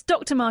 That was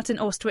Dr Martin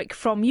Austwick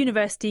from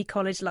University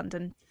College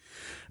London.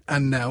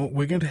 And now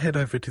we're going to head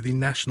over to the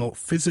National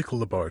Physical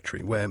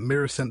Laboratory, where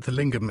Mira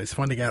Senthilingam is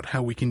finding out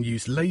how we can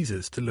use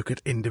lasers to look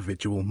at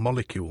individual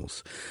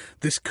molecules.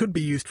 This could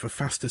be used for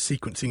faster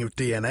sequencing of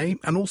DNA,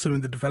 and also in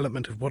the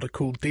development of what are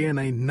called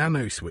DNA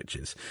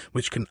nanoswitches,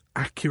 which can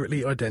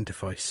accurately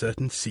identify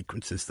certain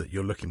sequences that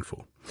you're looking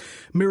for.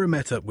 Mira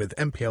met up with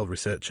MPL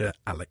researcher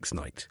Alex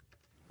Knight.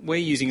 We're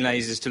using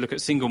lasers to look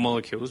at single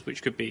molecules,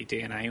 which could be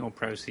DNA or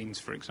proteins,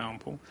 for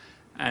example,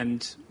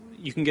 and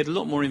you can get a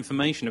lot more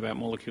information about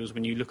molecules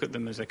when you look at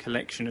them as a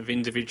collection of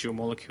individual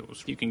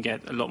molecules. You can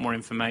get a lot more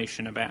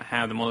information about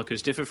how the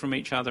molecules differ from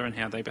each other and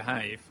how they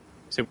behave.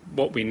 So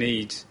what we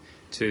need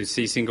to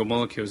see single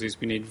molecules is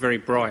we need very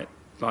bright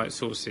light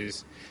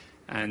sources,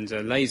 and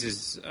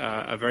lasers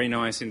are very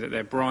nice in that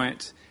they're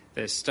bright,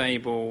 they're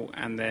stable,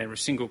 and they're a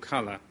single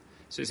colour.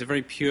 So it's a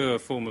very pure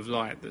form of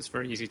light that's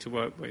very easy to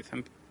work with.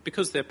 And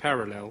because they're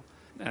parallel,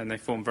 and they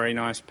form very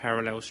nice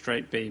parallel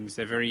straight beams,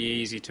 they're very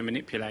easy to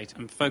manipulate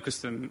and focus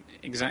them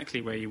exactly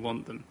where you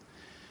want them.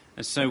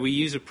 And so we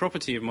use a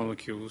property of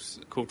molecules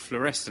called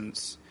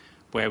fluorescence,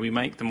 where we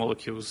make the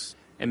molecules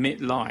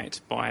emit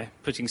light by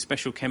putting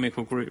special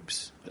chemical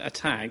groups, a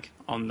tag,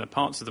 on the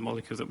parts of the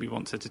molecule that we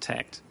want to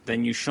detect.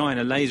 Then you shine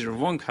a laser of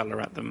one colour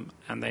at them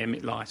and they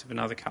emit light of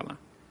another colour.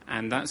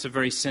 And that's a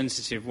very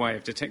sensitive way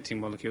of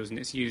detecting molecules, and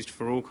it's used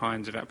for all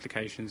kinds of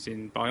applications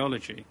in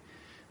biology.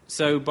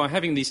 So by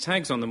having these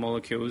tags on the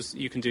molecules,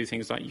 you can do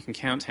things like you can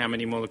count how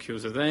many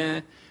molecules are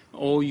there,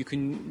 or you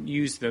can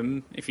use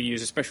them, if you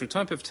use a special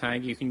type of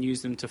tag, you can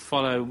use them to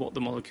follow what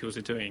the molecules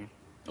are doing.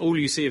 All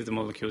you see of the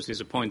molecules is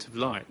a point of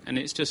light, and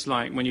it's just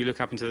like when you look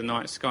up into the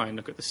night sky and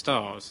look at the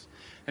stars.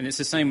 And it's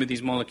the same with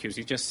these molecules,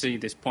 you just see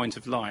this point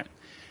of light.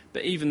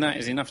 But even that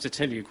is enough to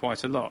tell you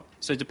quite a lot.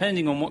 So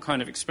depending on what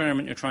kind of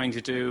experiment you're trying to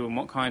do and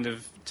what kind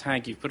of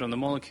tag you've put on the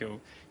molecule,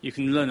 you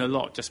can learn a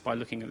lot just by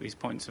looking at these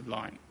points of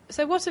light.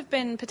 So what have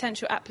been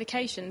potential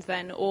applications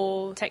then,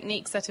 or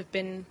techniques that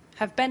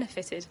have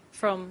benefited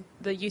from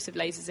the use of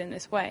lasers in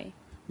this way?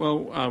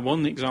 Well,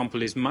 one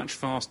example is much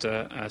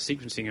faster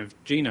sequencing of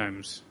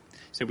genomes.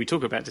 So we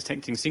talk about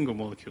detecting single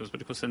molecules,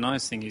 but of course the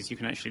nice thing is you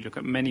can actually look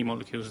at many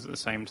molecules at the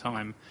same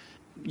time.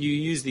 You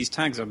use these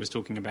tags I was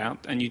talking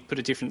about, and you put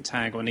a different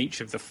tag on each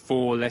of the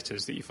 4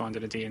 letters that you find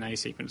in a DNA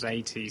sequence,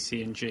 A, T,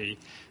 C, and G.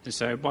 And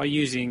so by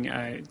using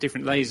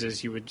different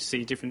lasers, you would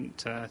see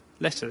different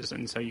letters,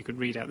 and so you could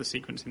read out the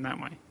sequence in that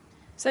way.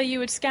 So you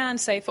would scan,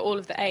 say, for all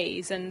of the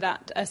A's, and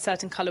that a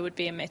certain colour would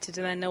be emitted,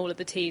 and then all of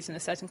the T's and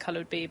a certain colour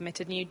would be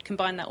emitted, and you'd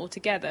combine that all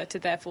together to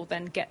therefore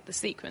then get the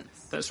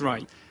sequence. That's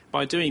right.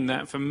 By doing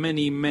that for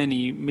many,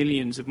 many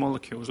millions of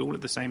molecules all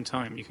at the same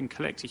time, you can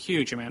collect a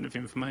huge amount of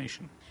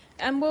information.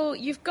 And, well,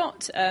 you've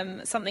got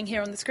something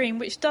here on the screen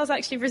which does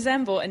actually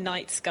resemble a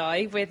night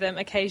sky with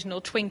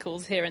occasional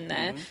twinkles here and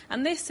there. Mm-hmm.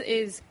 And this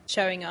is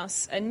showing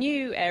us a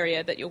new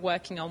area that you're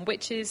working on,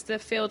 which is the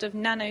field of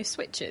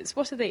nanoswitches.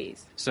 What are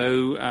these?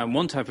 So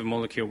one type of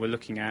molecule we're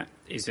looking at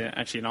is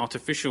actually an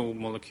artificial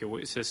molecule.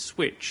 It's a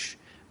switch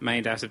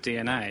made out of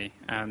DNA.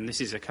 And this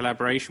is a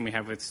collaboration we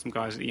have with some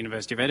guys at the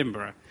University of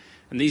Edinburgh.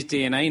 And these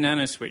DNA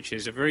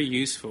nanoswitches are very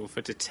useful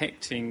for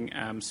detecting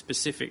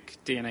specific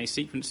DNA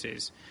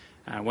sequences.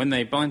 When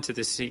they bind to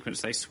this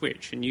sequence, they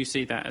switch, and you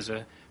see that as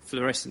a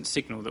fluorescent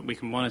signal that we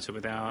can monitor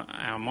with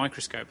our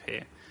microscope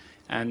here.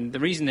 And the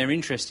reason they're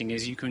interesting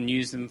is you can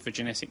use them for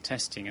genetic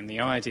testing, and the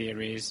idea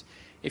is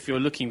if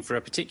you're looking for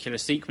a particular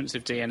sequence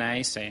of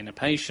DNA, say in a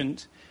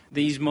patient,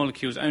 these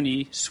molecules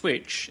only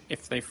switch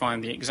if they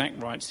find the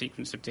exact right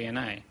sequence of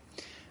DNA.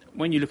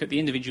 When you look at the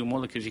individual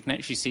molecules, you can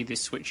actually see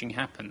this switching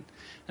happen.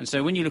 And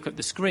so when you look at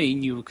the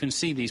screen, you can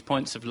see these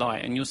points of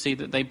light, and you'll see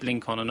that they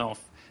blink on and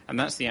off. And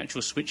that's the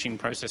actual switching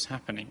process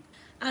happening.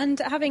 And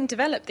having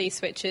developed these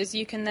switches,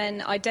 you can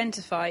then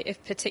identify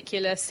if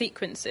particular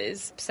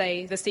sequences,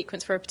 say the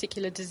sequence for a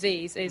particular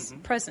disease, is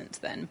present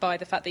then by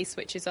the fact these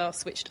switches are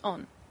switched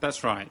on.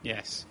 That's right,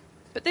 yes.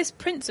 But this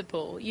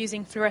principle,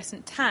 using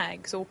fluorescent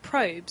tags or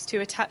probes to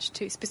attach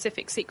to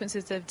specific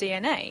sequences of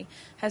DNA,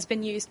 has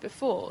been used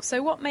before.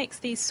 So what makes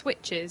these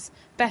switches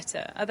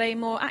better? Are they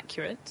more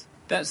accurate?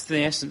 That's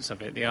the essence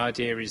of it. The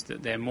idea is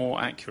that they're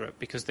more accurate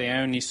because they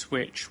only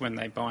switch when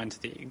they bind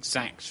to the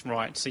exact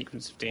right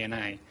sequence of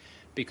DNA.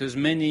 Because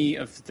many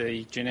of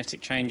the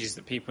genetic changes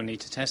that people need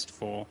to test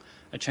for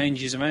are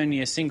changes of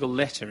only a single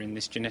letter in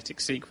this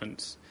genetic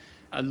sequence.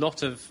 A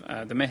lot of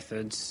the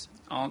methods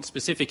aren't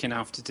specific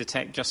enough to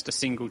detect just a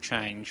single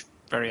change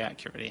very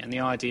accurately. And the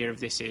idea of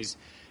this is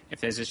if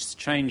there's a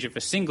change of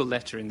a single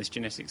letter in this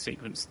genetic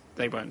sequence,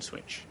 they won't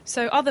switch.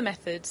 So other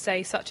methods,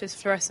 say such as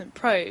fluorescent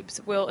probes,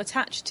 will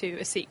attach to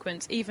a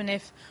sequence even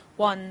if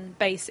one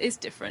base is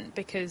different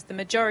because the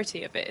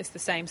majority of it is the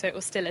same, so it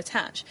will still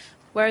attach.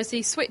 Whereas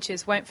these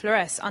switches won't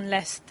fluoresce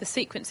unless the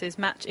sequences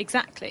match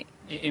exactly.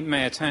 It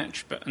may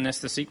attach, but unless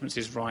the sequence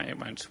is right, it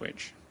won't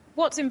switch.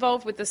 What's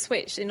involved with the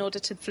switch in order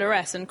to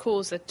fluoresce and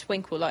cause a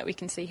twinkle like we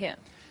can see here?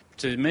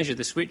 To measure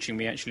the switching,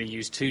 we actually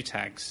use 2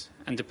 tags.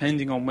 And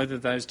depending on whether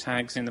those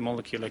tags in the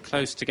molecule are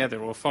close together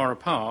or far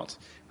apart,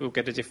 we'll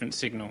get a different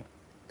signal.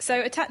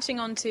 So attaching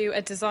onto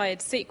a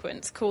desired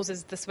sequence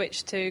causes the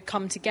switch to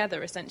come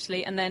together,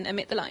 essentially, and then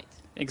emit the light?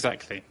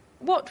 Exactly.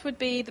 What would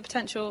be the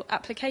potential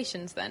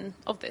applications, then,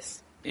 of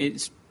this?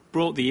 It's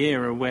brought the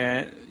era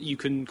where you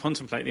can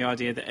contemplate the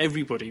idea that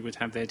everybody would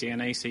have their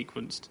DNA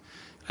sequenced.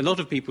 A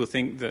lot of people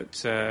think that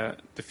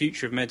the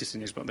future of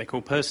medicine is what they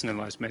call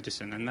personalised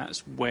medicine, and that's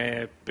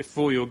where,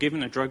 before you're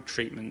given a drug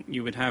treatment,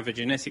 you would have a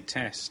genetic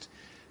test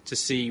to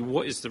see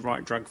what is the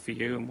right drug for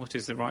you and what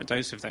is the right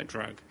dose of that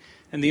drug.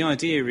 And the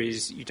idea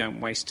is you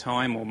don't waste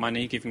time or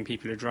money giving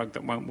people a drug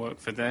that won't work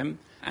for them,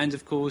 and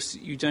of course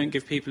you don't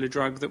give people a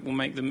drug that will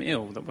make them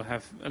ill, that will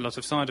have a lot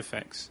of side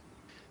effects.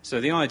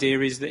 So the idea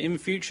is that in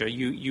future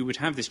you would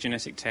have this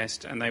genetic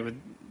test, and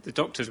the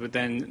doctors would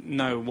then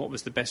know what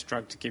was the best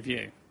drug to give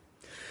you.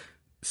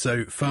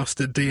 So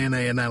faster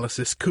DNA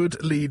analysis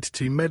could lead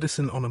to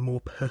medicine on a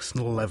more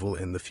personal level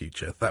in the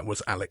future. That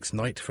was Alex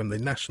Knight from the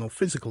National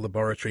Physical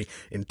Laboratory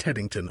in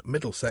Teddington,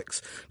 Middlesex,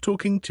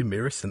 talking to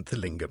Meera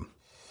Senthilingam.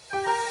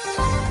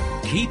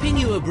 Keeping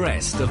you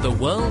abreast of the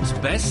world's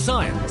best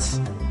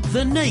science,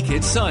 The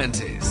Naked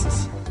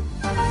Scientists.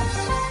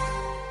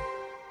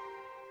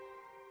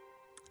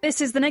 This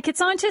is The Naked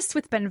Scientists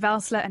with Ben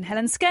Valsler and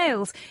Helen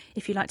Scales.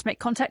 If you'd like to make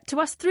contact to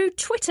us through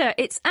Twitter,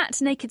 it's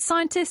 @Naked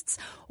Scientists,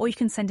 or you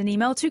can send an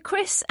email to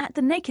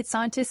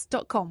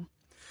Chris@thenakedscientists.com.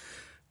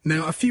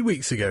 Now, a few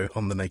weeks ago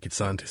on The Naked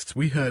Scientists,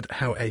 we heard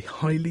how a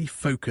highly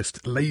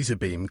focused laser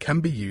beam can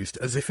be used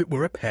as if it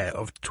were a pair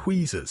of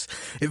tweezers.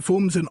 It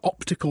forms an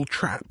optical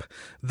trap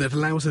that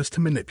allows us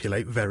to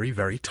manipulate very,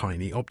 very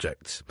tiny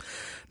objects.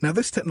 Now,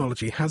 this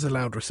technology has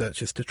allowed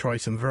researchers to try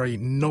some very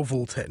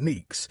novel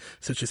techniques,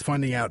 such as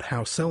finding out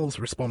how cells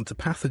respond to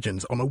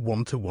pathogens on a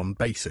one-to-one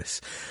basis.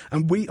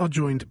 And we are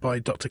joined by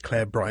Dr.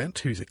 Claire Bryant,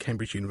 who's a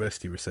Cambridge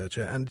University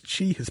researcher, and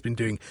she has been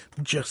doing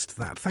just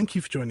that. Thank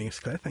you for joining us,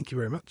 Claire. Thank you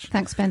very much.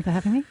 Thanks, Ben, for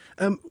having me.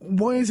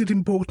 Why is it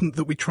important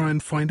that we try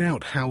and find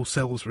out how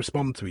cells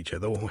respond to each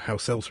other, or how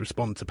cells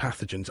respond to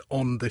pathogens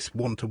on this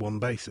one-to-one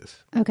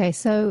basis? Okay,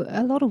 so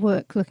a lot of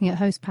work looking at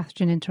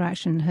host-pathogen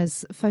interaction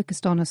has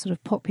focused on a sort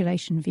of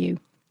population view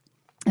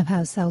of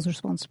how cells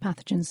respond to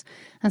pathogens.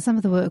 And some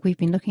of the work we've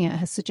been looking at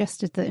has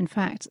suggested that, in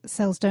fact,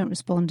 cells don't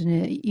respond in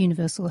a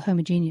universal,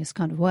 homogeneous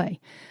kind of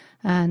way.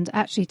 And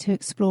actually, to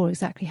explore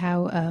exactly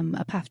how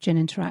a pathogen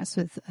interacts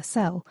with a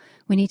cell,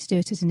 we need to do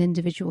it as an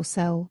individual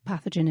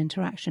cell-pathogen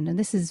interaction. And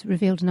this has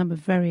revealed a number of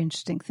very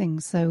interesting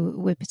things. So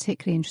we're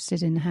particularly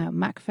interested in how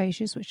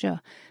macrophages, which are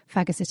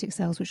phagocytic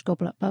cells which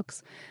gobble up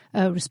bugs,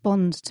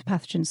 respond to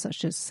pathogens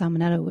such as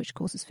Salmonella, which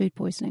causes food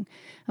poisoning.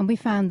 And we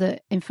found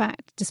that, in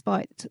fact,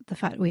 despite the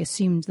fact we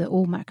assumed that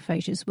all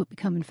macrophages would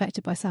become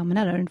infected by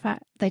Salmonella, in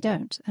fact, they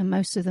don't. And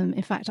most of them,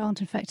 in fact, aren't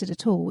infected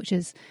at all, which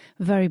is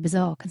very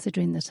bizarre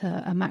considering that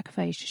a macrophage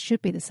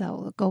should be the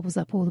cell that gobbles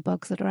up all the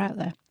bugs that are out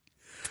there.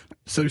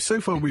 So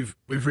far we've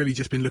really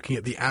just been looking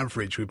at the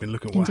average. We've been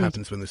looking at what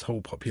happens when this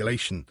whole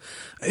population.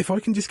 If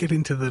I can just get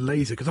into the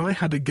laser, because I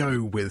had a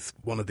go with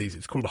one of these.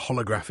 It's called a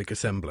holographic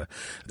assembler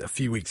a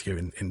few weeks ago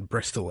in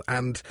Bristol,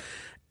 and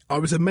I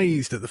was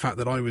amazed at the fact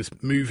that I was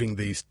moving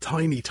these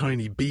tiny,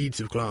 tiny beads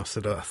of glass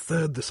that are a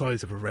third the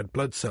size of a red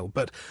blood cell,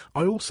 but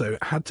I also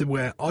had to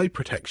wear eye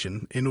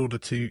protection in order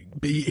to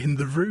be in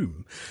the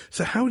room.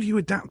 So how do you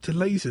adapt a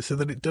laser so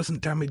that it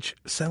doesn't damage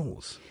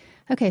cells?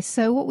 Okay,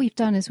 so what we've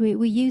done is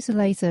we use a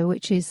laser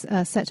which is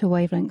set to a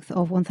wavelength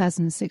of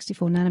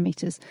 1064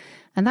 nanometers,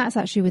 and that's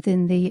actually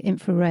within the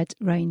infrared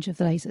range of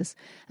the lasers.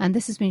 And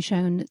this has been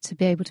shown to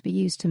be able to be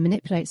used to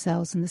manipulate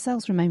cells, and the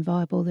cells remain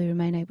viable, they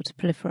remain able to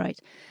proliferate,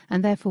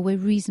 and therefore we're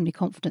reasonably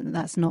confident that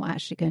that's not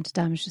actually going to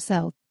damage the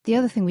cell. The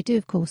other thing we do,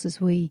 of course,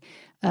 is we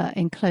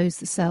enclose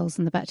the cells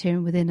and the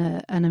bacterium within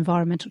an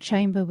environmental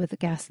chamber with the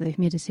gas, the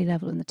humidity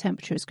level and the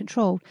temperature is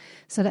controlled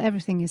so that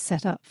everything is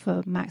set up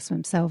for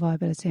maximum cell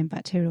viability and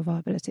bacterial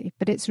viability.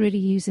 But it's really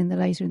using the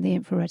laser in the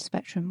infrared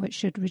spectrum which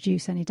should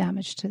reduce any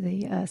damage to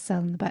the cell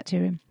and the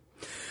bacterium.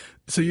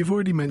 So you've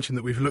already mentioned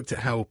that we've looked at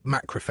how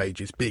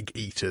macrophages, big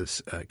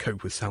eaters,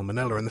 cope with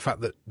Salmonella and the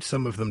fact that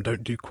some of them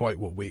don't do quite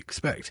what we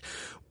expect.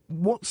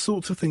 What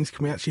sorts of things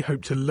can we actually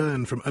hope to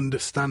learn from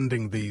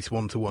understanding these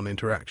one-to-one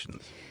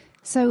interactions?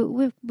 So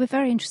we're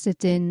very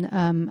interested in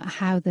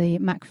how the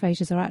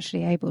macrophages are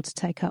actually able to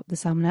take up the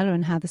Salmonella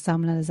and how the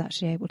Salmonella is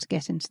actually able to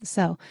get into the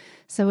cell.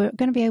 So we're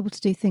going to be able to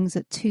do things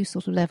at two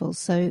sort of levels.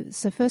 So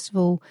first of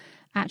all,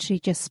 actually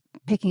just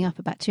picking up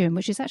a bacterium,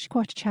 which is actually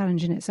quite a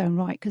challenge in its own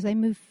right because they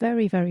move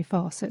very, very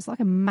fast. So it's like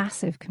a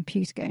massive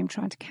computer game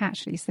trying to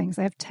catch these things.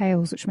 They have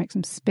tails which makes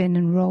them spin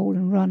and roll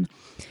and run.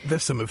 They're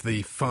some of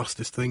the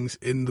fastest things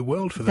in the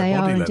world for their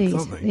body length,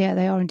 aren't they? Yeah,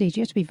 they are indeed.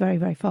 You have to be very,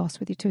 very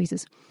fast with your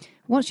tweezers.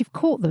 Once you've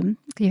caught them,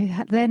 you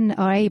then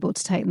are able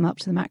to take them up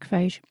to the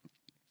macrophage.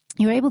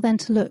 You're able then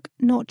to look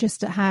not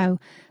just at how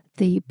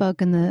the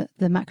bug and the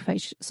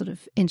macrophage sort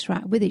of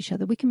interact with each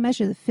other. We can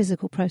measure the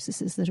physical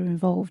processes that are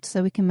involved.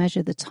 So we can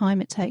measure the time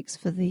it takes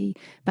for the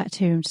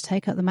bacterium to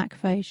take up the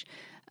macrophage.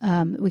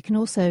 We can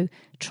also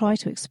try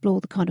to explore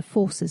the kind of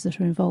forces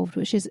that are involved,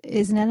 which is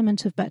an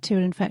element of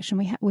bacterial infection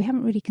we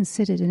haven't really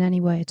considered in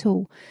any way at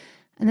all.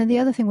 And then the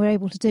other thing we're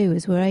able to do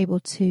is we're able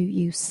to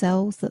use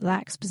cells that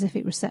lack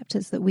specific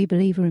receptors that we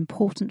believe are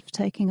important for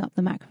taking up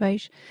the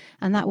macrophage,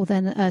 and that will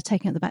then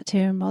taking up the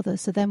bacterium rather.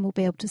 So then we'll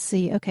be able to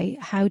see, okay,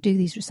 how do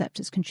these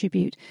receptors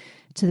contribute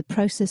to the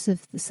process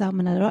of the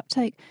Salmonella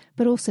uptake,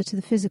 but also to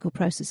the physical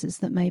processes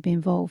that may be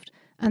involved.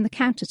 And the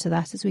counter to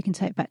that is we can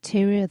take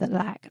bacteria that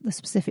lack the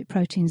specific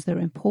proteins that are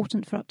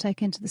important for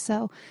uptake into the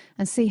cell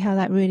and see how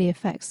that really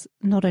affects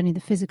not only the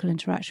physical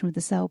interaction with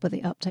the cell, but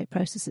the uptake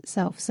process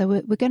itself. So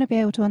we're going to be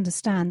able to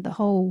understand the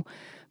whole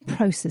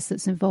process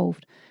that's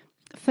involved.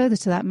 Further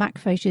to that,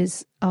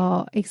 macrophages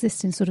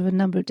exist in sort of a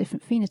number of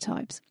different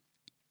phenotypes.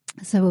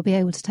 So we'll be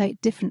able to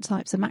take different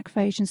types of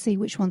macrophage and see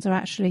which ones are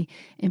actually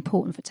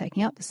important for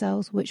taking up the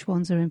cells, which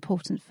ones are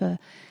important for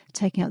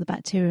taking up the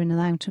bacteria and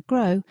allowing to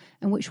grow,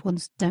 and which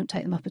ones don't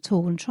take them up at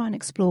all, and try and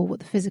explore what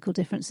the physical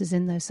differences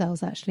in those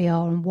cells actually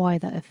are and why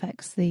that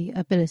affects the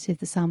ability of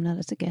the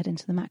Salmonella to get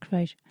into the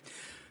macrophage.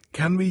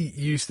 Can we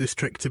use this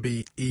trick to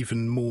be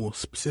even more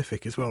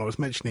specific as well? I was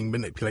mentioning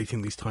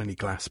manipulating these tiny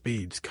glass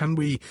beads. Can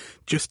we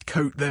just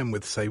coat them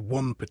with, say,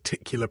 one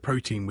particular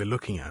protein we're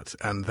looking at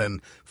and then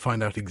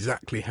find out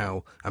exactly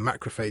how a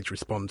macrophage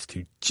responds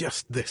to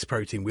just this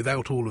protein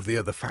without all of the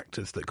other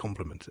factors that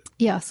complement it?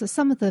 Yeah, so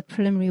some of the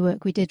preliminary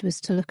work we did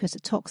was to look at a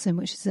toxin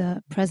which is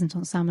present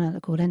on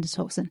Salmonella called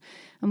endotoxin,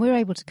 and we were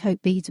able to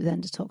coat beads with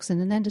endotoxin,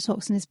 and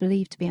endotoxin is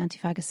believed to be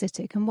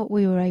antiphagocytic, and what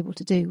we were able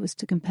to do was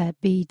to compare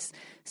beads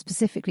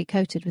specifically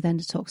coated with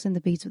endotoxin,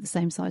 the beads were the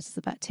same size as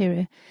the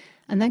bacteria,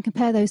 and then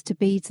compare those to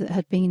beads that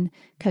had been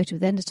coated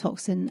with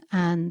endotoxin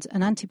and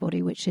an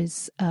antibody which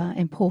is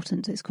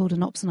important. It's called an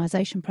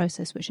opsonization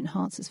process which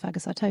enhances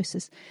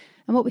phagocytosis.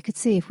 And what we could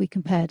see if we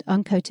compared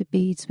uncoated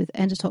beads with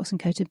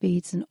endotoxin-coated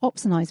beads and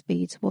opsonized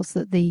beads was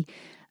that the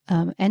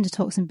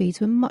endotoxin beads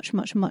were much,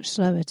 much, much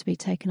slower to be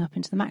taken up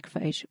into the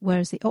macrophage,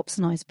 whereas the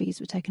opsonized beads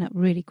were taken up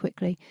really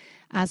quickly,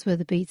 as were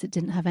the beads that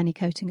didn't have any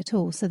coating at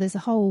all. So there's a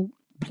whole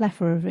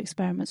plethora of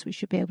experiments we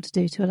should be able to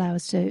do to allow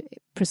us to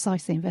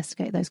precisely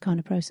investigate those kind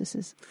of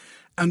processes.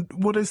 And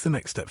what is the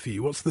next step for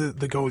you? What's the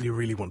goal you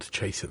really want to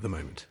chase at the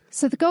moment?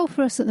 So the goal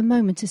for us at the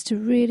moment is to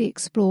really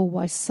explore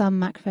why some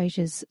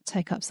macrophages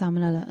take up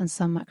Salmonella and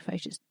some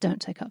macrophages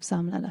don't take up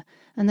Salmonella.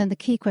 And then the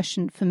key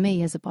question for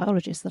me as a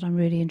biologist that I'm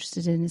really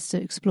interested in is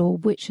to explore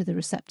which of the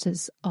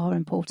receptors are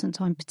important.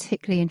 I'm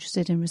particularly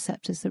interested in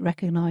receptors that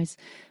recognise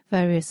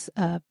various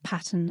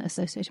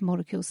pattern-associated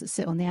molecules that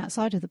sit on the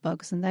outside of the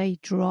bugs, and they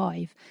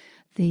drive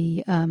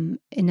the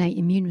innate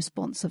immune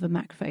response of a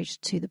macrophage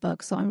to the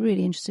bug. So I'm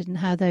really interested in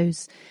how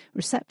those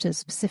receptors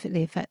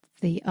specifically affect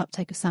the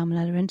uptake of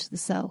Salmonella into the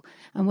cell,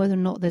 and whether or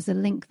not there's a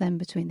link then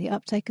between the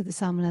uptake of the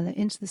Salmonella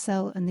into the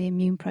cell and the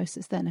immune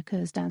process then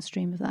occurs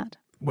downstream of that.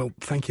 Well,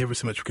 thank you ever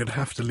so much. We're going to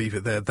have to leave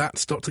it there.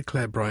 That's Dr.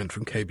 Claire Bryant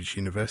from Cambridge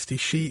University.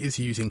 She is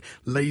using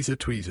laser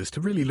tweezers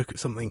to really look at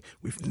something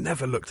we've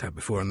never looked at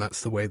before, and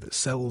that's the way that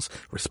cells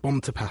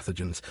respond to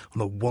pathogens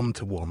on a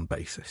one-to-one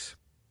basis.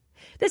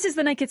 This is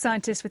The Naked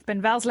Scientist with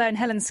Ben Valsler and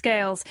Helen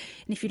Scales.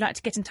 And if you'd like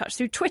to get in touch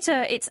through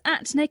Twitter, it's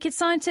at Naked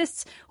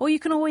Scientists, or you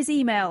can always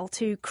email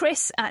to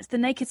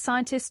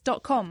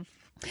chris@thenakedscientist.com.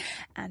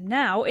 And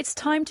now it's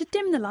time to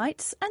dim the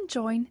lights and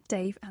join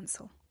Dave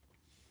Ansell.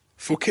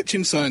 For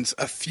Kitchen Science,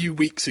 a few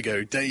weeks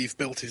ago, Dave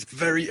built his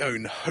very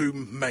own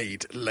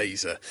homemade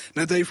laser.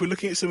 Now, Dave, we're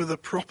looking at some of the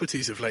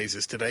properties of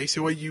lasers today,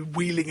 so are you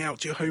wheeling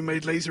out your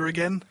homemade laser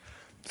again?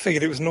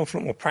 Figured it was an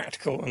awful lot more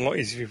practical and a lot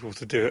easier for people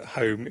to do at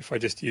home if I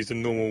just used a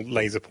normal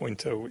laser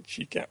pointer, which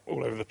you get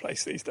all over the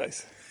place these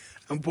days.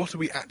 And what are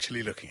we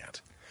actually looking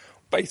at?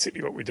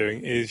 Basically what we're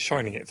doing is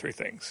shining it through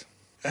things.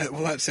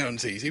 Well, that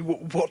sounds easy.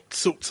 What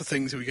sorts of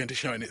things are we going to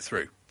shine it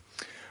through?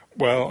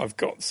 Well, I've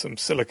got some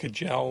silica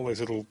gel,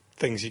 those little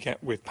things you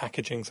get with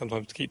packaging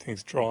sometimes to keep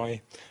things dry.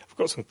 I've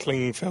got some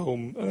cling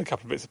film and a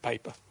couple of bits of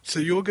paper.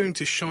 So you're going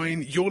to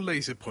shine your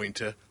laser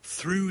pointer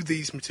through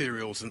these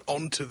materials and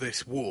onto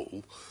this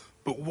wall.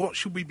 But what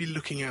should we be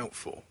looking out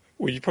for?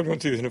 Well, you probably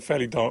want to do this in a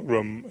fairly dark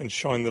room and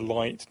shine the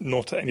light,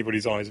 not at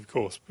anybody's eyes, of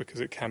course, because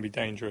it can be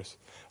dangerous,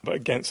 but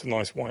against a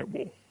nice white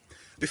wall.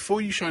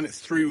 Before you shine it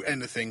through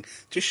anything,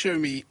 just show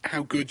me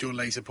how good your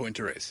laser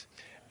pointer is.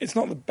 It's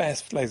not the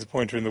best laser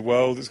pointer in the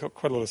world. It's got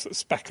quite a lot of sort of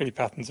speckly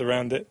patterns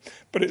around it,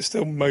 but it's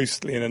still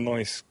mostly in a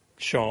nice,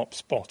 sharp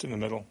spot in the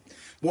middle.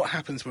 What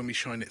happens when we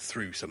shine it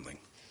through something?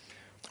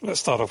 Let's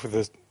start off with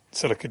the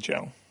silica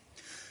gel.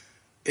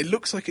 It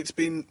looks like it's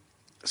been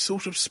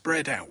sort of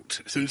spread out.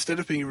 So instead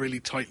of being a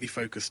really tightly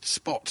focused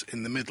spot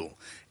in the middle,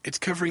 it's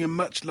covering a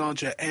much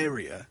larger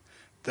area.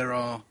 There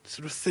are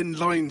sort of thin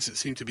lines that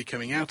seem to be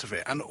coming out of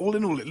it, and all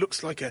in all it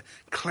looks like a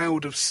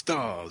cloud of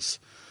stars.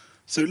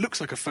 So it looks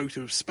like a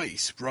photo of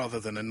space rather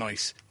than a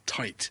nice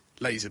tight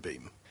laser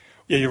beam.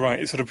 Yeah, you're right.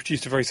 It sort of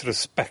produced a very sort of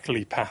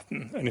speckly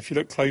pattern, and if you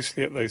look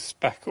closely at those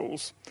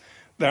speckles,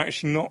 they're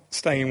actually not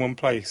staying in one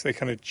place. They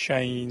kind of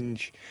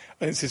change.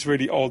 And it's this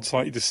really odd,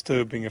 slightly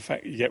disturbing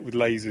effect you get with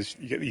lasers.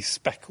 You get these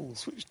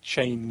speckles which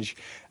change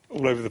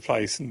all over the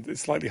place, and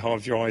it's slightly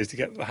hard for your eyes to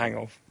get the hang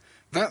of.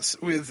 That's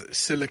with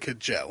silica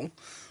gel.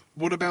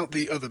 What about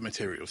the other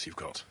materials you've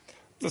got?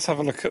 Let's have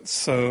a look at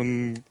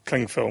some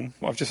cling film.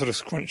 I've just sort of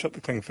scrunched up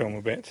the cling film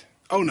a bit.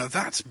 Oh no,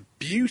 that's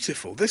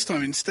beautiful. This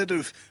time, instead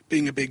of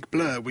being a big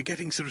blur, we're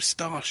getting sort of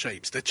star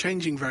shapes. They're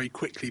changing very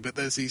quickly, but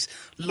there's these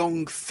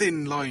long,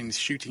 thin lines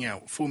shooting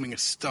out, forming a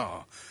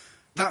star.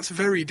 That's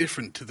very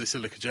different to the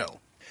silica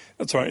gel.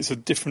 That's right, it's a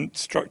different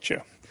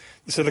structure.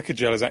 The silica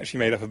gel is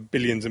actually made up of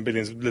billions and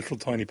billions of little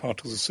tiny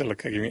particles of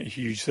silica, giving it a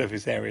huge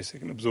surface area so it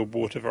can absorb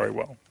water very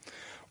well.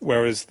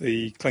 Whereas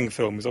the cling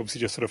film is obviously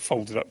just sort of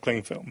folded up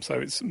cling film, so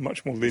it's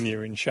much more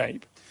linear in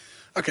shape.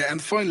 OK,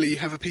 and finally you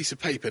have a piece of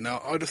paper.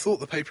 Now, I'd have thought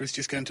the paper is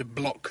just going to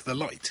block the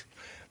light.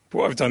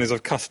 What I've done is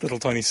I've cut a little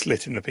tiny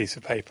slit in a piece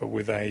of paper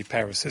with a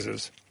pair of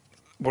scissors.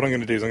 What I'm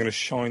going to do is I'm going to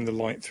shine the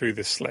light through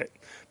this slit,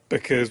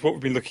 because what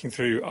we've been looking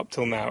through up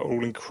till now are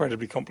all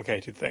incredibly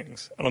complicated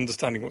things, and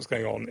understanding what's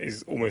going on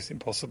is almost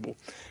impossible.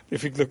 But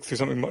if we look through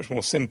something much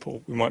more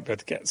simple, we might be able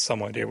to get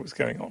some idea what's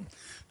going on.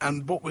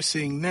 And what we're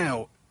seeing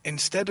now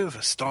instead of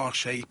a star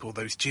shape or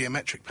those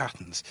geometric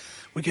patterns,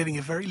 we're getting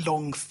a very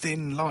long,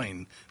 thin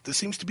line that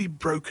seems to be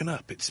broken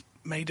up. It's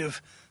made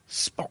of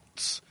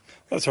spots.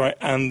 That's right,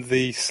 and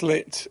the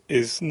slit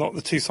is not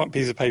the two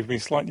pieces of paper being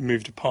slightly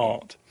moved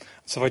apart.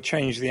 So if I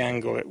change the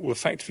angle, it will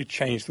effectively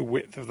change the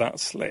width of that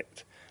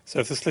slit. So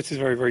if the slit is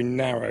very, very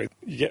narrow,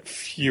 you get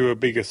fewer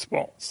bigger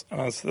spots.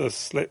 And as the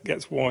slit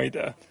gets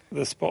wider,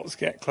 the spots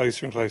get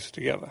closer and closer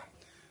together.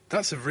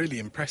 That's a really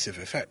impressive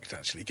effect,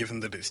 actually, given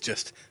that it's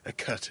just a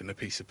cut in a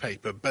piece of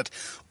paper. But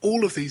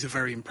all of these are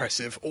very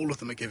impressive. All of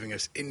them are giving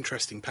us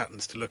interesting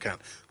patterns to look at.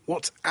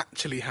 What's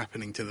actually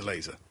happening to the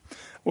laser?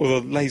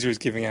 Well, the laser is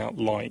giving out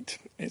light.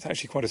 It's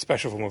actually quite a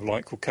special form of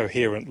light called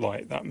coherent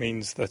light. That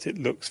means that it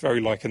looks very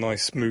like a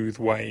nice smooth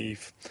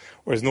wave,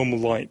 whereas normal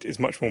light is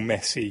much more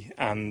messy,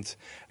 and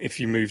if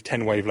you move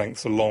 10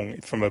 wavelengths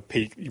along from a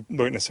peak, you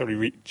won't necessarily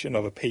reach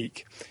another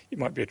peak. It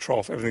might be a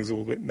trough. Everything's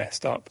all a bit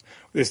messed up.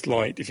 With this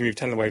light, if you move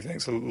 10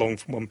 wavelengths along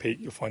from one peak,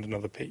 you'll find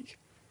another peak.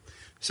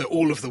 So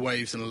all of the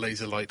waves in a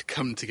laser light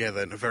come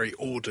together in a very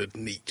ordered,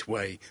 neat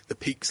way. The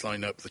peaks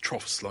line up, the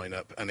troughs line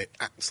up, and it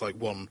acts like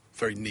one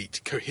very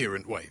neat,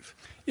 coherent wave.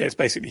 Yeah, it's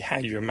basically how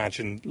you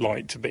imagine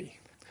light to be.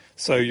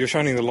 So you're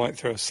shining the light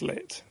through a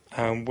slit,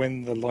 and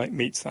when the light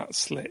meets that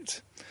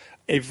slit,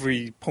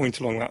 every point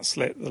along that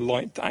slit, the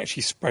light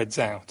actually spreads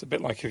out, a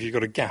bit like if you've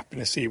got a gap in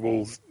a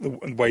seawall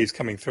and waves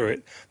coming through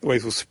it, the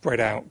waves will spread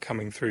out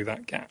coming through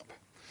that gap.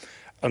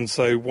 And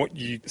so what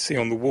you see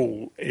on the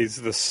wall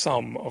is the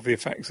sum of the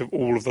effects of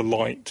all of the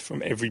light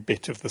from every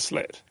bit of the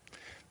slit.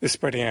 This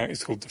spreading out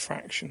is called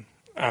diffraction,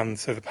 and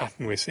so the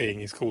pattern we're seeing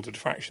is called a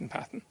diffraction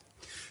pattern.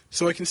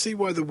 So I can see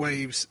why the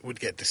waves would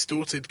get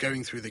distorted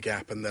going through the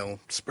gap and they'll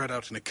spread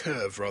out in a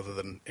curve rather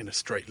than in a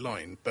straight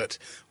line. But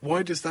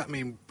why does that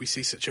mean we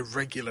see such a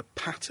regular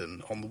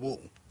pattern on the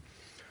wall?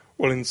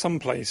 Well, in some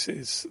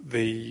places,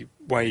 the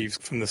waves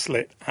from the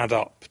slit add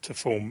up to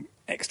form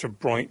extra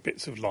bright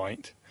bits of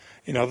light.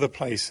 In other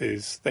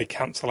places, they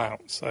cancel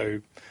out, so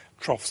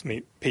troughs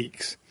meet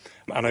peaks,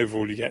 and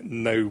overall you get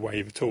no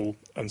wave at all,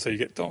 and so you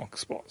get dark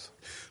spots.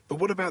 But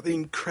what about the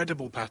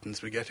incredible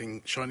patterns we're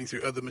getting shining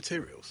through other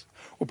materials?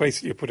 Well,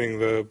 basically you're putting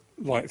the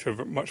light through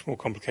a much more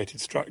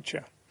complicated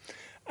structure.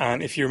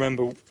 And if you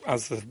remember,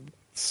 as the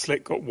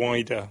slit got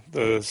wider,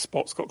 the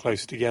spots got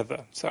closer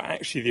together. So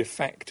actually the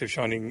effect of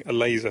shining a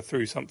laser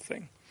through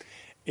something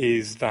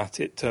is that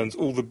it turns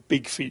all the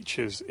big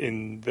features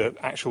in the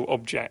actual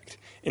object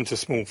into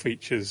small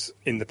features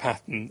in the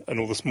pattern, and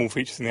all the small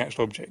features in the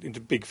actual object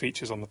into big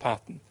features on the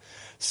pattern.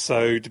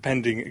 So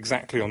depending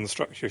exactly on the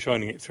structure you're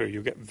shining it through,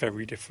 you'll get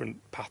very different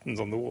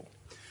patterns on the wall.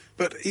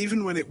 But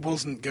even when it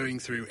wasn't going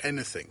through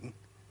anything,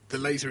 the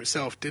laser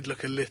itself did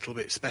look a little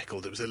bit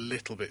speckled. It was a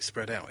little bit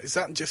spread out. Is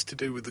that just to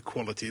do with the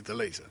quality of the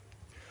laser?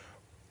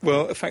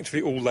 Well,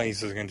 effectively all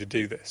lasers are going to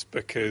do this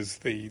because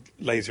the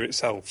laser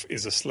itself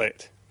is a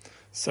slit.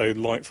 So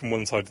light from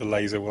one side of the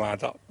laser will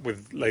add up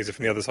with laser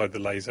from the other side of the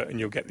laser, and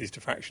you'll get these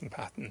diffraction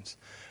patterns.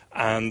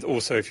 And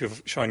also, if you're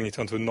shining it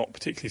onto a not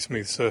particularly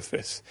smooth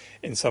surface,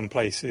 in some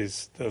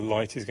places the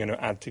light is going to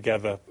add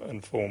together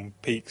and form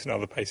peaks, and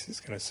other places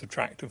it's going to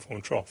subtract and form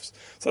troughs.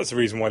 So that's the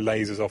reason why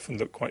lasers often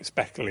look quite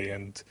speckly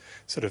and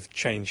sort of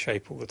change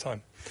shape all the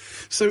time.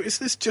 So is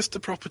this just a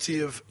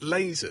property of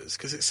lasers?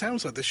 Because it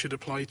sounds like this should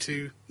apply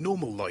to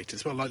normal light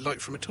as well, like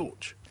light from a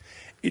torch.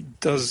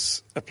 It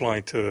does apply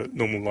to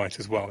normal light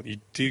as well. You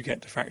do get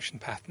diffraction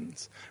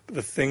patterns. But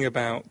the thing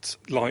about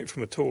light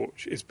from a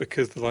torch is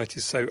because the light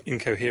is so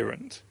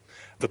incoherent,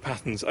 the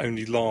patterns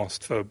only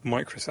last for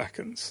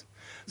microseconds.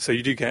 So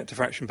you do get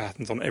diffraction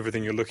patterns on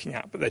everything you're looking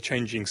at, but they're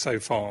changing so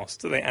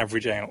fast that they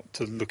average out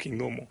to looking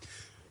normal.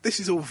 This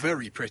is all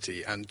very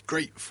pretty and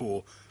great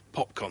for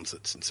pop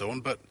concerts and so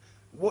on, but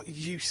what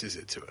use is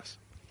it to us?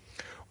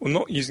 Well,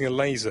 not using a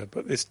laser,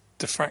 but this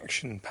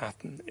diffraction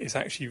pattern is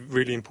actually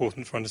really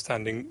important for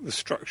understanding the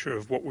structure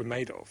of what we're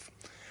made of.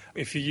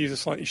 If you use a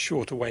slightly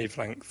shorter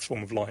wavelength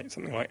form of light,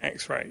 something like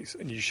X-rays,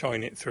 and you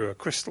shine it through a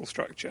crystal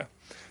structure,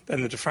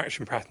 then the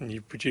diffraction pattern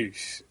you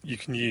produce, you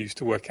can use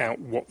to work out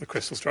what the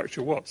crystal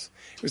structure was.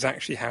 It was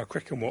actually how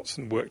Crick and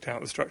Watson worked out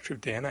the structure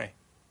of DNA.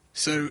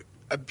 So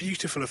a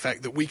beautiful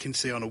effect that we can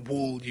see on a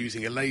wall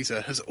using a laser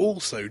has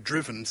also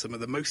driven some of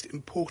the most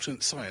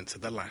important science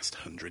of the last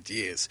 100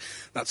 years.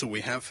 That's all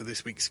we have for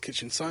this week's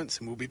Kitchen Science,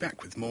 and we'll be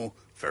back with more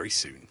very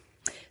soon.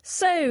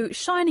 So,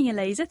 shining a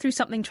laser through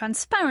something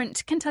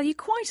transparent can tell you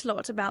quite a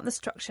lot about the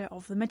structure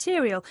of the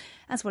material,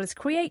 as well as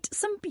create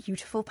some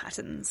beautiful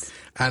patterns.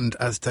 And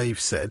as Dave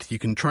said, you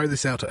can try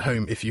this out at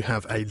home if you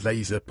have a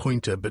laser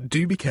pointer, but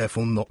do be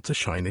careful not to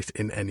shine it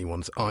in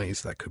anyone's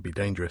eyes. That could be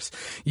dangerous.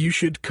 You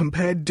should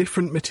compare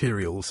different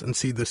materials and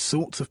see the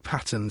sorts of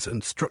patterns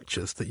and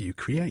structures that you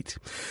create.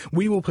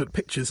 We will put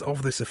pictures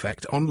of this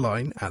effect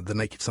online at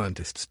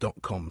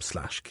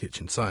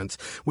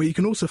thenakedscientists.com/kitchenscience, where you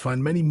can also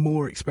find many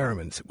more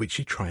experiments which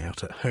actually try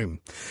out at home.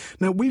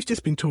 Now, we've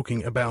just been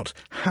talking about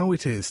how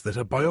it is that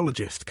a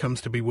biologist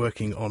comes to be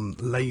working on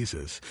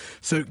lasers.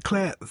 So,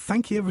 Claire,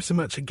 thank you ever so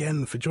much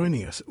again for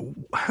joining us.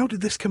 How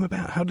did this come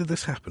about? How did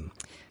this happen?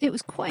 It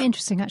was quite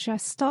interesting, actually. I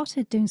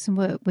started doing some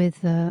work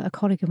with a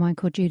colleague of mine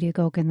called Julia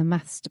Gogg in the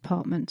maths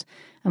department,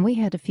 and we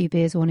had a few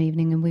beers one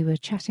evening and we were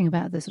chatting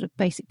about the sort of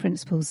basic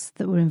principles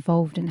that were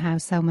involved in how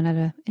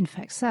Salmonella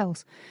infects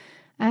cells.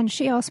 And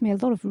she asked me a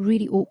lot of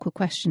really awkward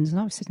questions, and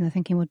I was sitting there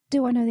thinking, well,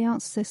 do I know the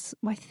answer to this?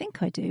 Well, I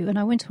think I do. And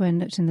I went away and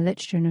looked in the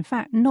literature, and in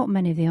fact, not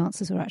many of the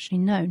answers were actually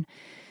known.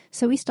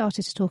 So we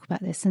started to talk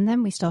about this, and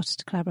then we started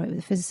to collaborate with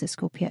a physicist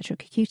called Pietro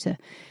Cacuta.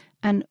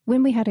 And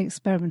when we had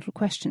experimental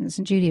questions,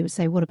 and Julia would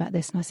say, what about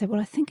this? And I said, well,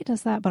 I think it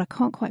does that, but I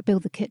can't quite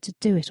build the kit to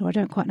do it, or I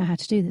don't quite know how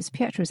to do this.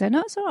 Pietro would say, no,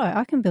 it's all right,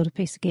 I can build a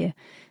piece of gear.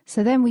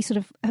 So then we sort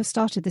of have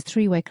started this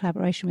three-way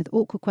collaboration with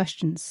awkward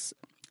questions,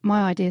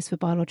 my ideas for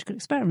biological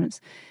experiments,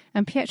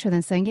 and Pietro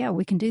then saying, yeah,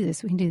 we can do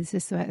this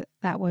way,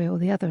 that way or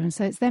the other. And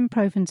so it's then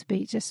proven to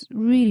be just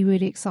really,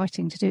 really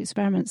exciting to do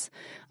experiments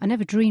I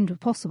never dreamed were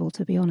possible,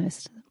 to be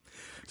honest.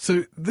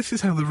 So this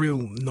is how the real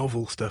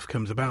novel stuff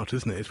comes about,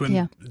 isn't it? It's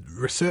when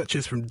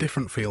researchers from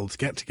different fields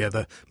get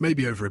together,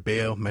 maybe over a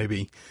beer,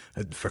 maybe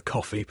for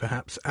coffee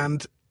perhaps,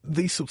 and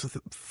these sorts of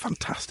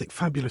fantastic,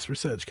 fabulous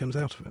research comes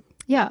out of it.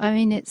 Yeah, I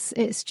mean,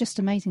 it's just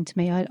amazing to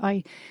me.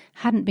 I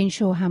hadn't been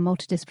sure how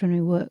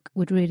multidisciplinary work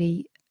would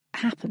really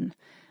happen.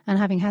 And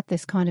having had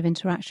this kind of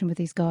interaction with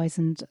these guys,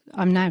 and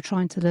I'm now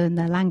trying to learn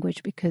their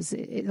language, because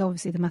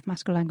obviously the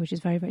mathematical language is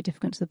very, very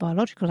different to the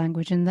biological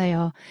language, and they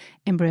are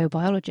embryo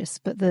biologists.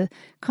 But the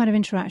kind of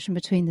interaction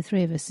between the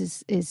three of us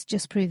is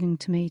just proving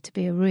to me to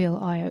be a real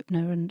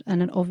eye-opener and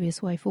an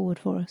obvious way forward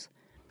for us.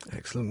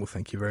 Excellent. Well,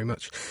 thank you very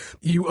much.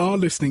 You are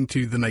listening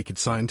to The Naked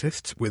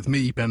Scientist with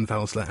me, Ben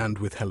Valsler, and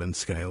with Helen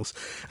Scales.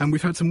 And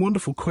we've had some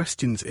wonderful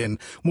questions in.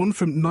 One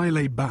from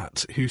Nile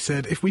Bat, who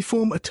said, if we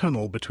form a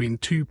tunnel between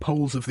two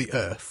poles of the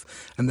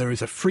Earth and there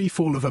is a free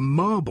fall of a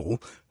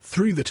marble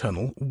through the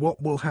tunnel,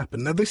 what will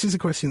happen? Now, this is a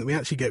question that we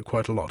actually get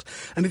quite a lot,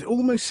 and it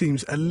almost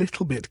seems a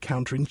little bit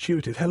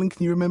counterintuitive. Helen,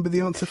 can you remember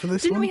the answer for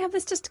this one? Didn't we have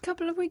this just a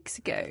couple of weeks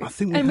ago? I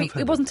think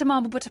it wasn't a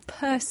marble, but a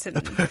person.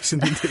 A person,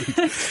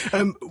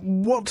 indeed.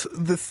 What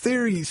the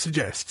theory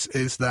suggests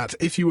is that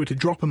if you were to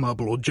drop a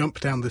marble or jump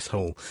down this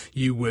hole,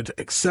 you would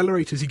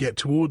accelerate as you get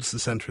towards the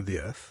centre of the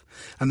Earth,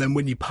 and then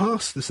when you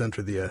pass the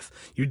centre of the Earth,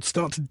 you'd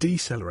start to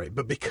decelerate.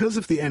 But because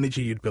of the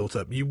energy you'd built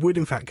up, you would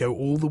in fact go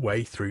all the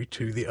way through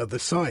to the other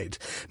side.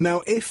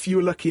 Now, if you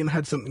were lucky and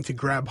had something to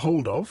grab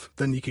hold of,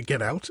 then you could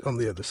get out on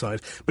the other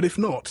side. But if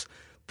not,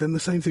 then the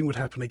same thing would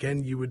happen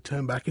again. You would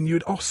turn back and you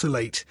would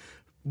oscillate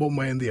one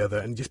way and the other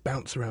and just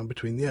bounce around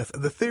between the Earth.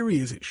 The theory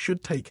is it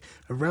should take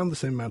around the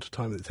same amount of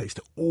time that it takes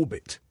to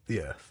orbit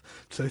the Earth.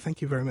 So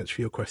thank you very much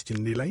for your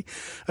question, Nile.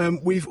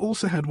 We've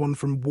also had one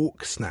from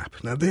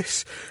WalkSnap. Now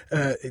this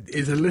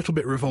is a little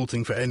bit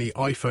revolting for any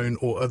iPhone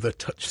or other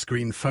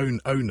touchscreen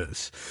phone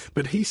owners,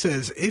 but he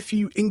says if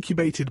you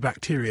incubated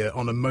bacteria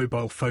on a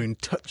mobile phone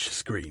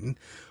touchscreen,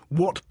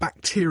 what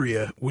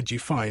bacteria would you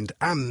find,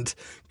 and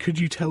could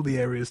you tell the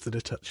areas that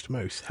are touched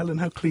most? Helen,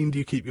 how clean do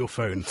you keep your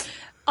phone?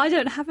 I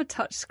don't have a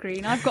touch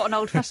screen. I've got an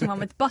old-fashioned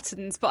one with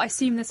buttons, but I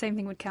assume the same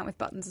thing would count with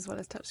buttons as well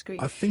as touch screen.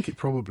 I think it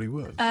probably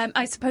would.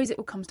 I suppose it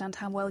all comes down to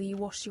how well you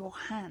wash your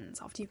hands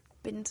after you've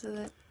been to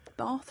the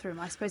bathroom,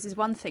 I suppose, is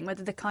one thing.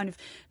 Whether the kind of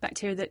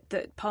bacteria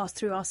that pass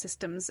through our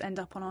systems end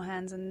up on our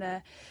hands and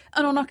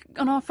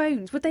on our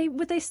phones. Would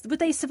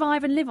they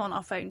survive and live on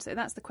our phones? So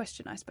that's the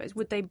question, I suppose.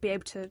 Would they be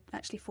able to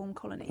actually form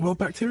colonies? Well,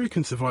 bacteria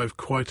can survive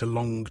quite a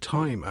long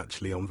time,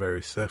 actually, on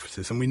various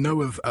surfaces, and we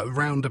know of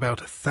around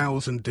about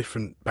 1,000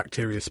 different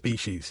bacteria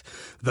species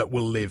that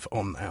will live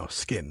on our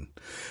skin.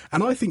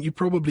 And I think you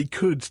probably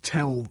could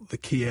tell the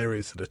key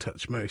areas that are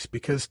touched most,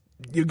 because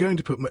you're going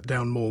to put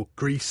down more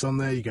grease on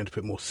there, you're going to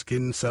put more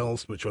skin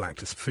cells, which will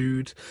act as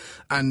food,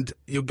 and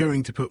you're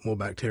going to put more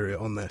bacteria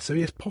on there. So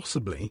yes,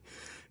 possibly,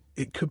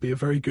 it could be a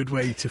very good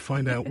way to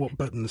find out what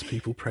buttons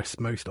people press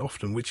most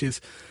often, which is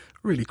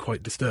really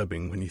quite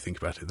disturbing when you think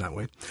about it that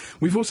way.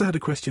 We've also had a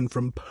question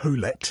from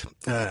Paulette,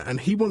 and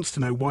he wants to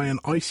know why an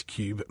ice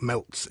cube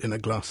melts in a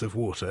glass of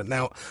water.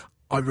 Now,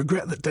 I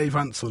regret that Dave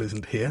Ansell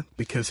isn't here,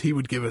 because he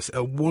would give us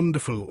a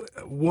wonderful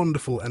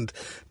and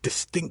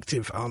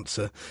distinctive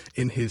answer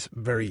in his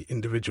very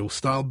individual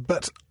style,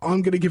 but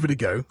I'm going to give it a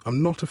go.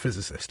 I'm not a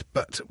physicist,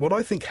 but what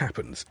I think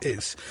happens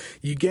is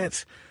you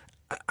get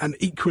an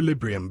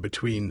equilibrium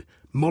between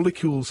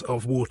molecules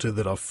of water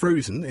that are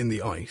frozen in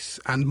the ice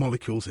and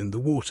molecules in the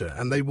water,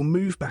 and they will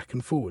move back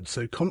and forward.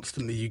 So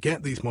constantly you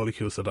get these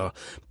molecules that are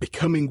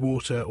becoming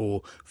water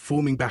or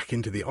forming back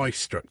into the ice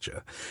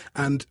structure.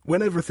 And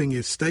when everything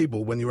is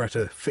stable, when you're at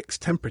a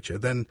fixed temperature,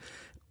 then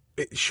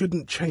it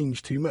shouldn't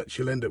change too much.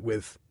 You'll end up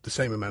with the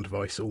same amount of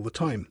ice all the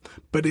time.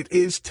 But it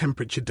is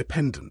temperature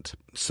dependent.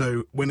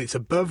 So when it's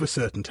above a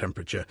certain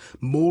temperature,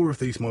 more of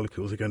these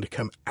molecules are going to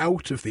come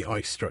out of the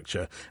ice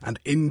structure and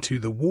into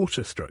the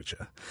water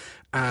structure.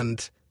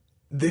 And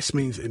This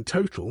means in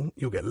total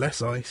you'll get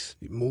less ice,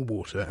 more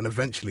water, and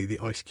eventually the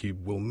ice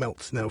cube will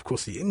melt. Now, of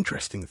course, the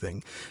interesting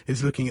thing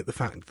is looking at the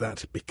fact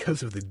that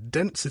because of the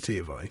density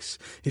of ice,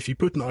 if you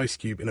put an ice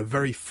cube in a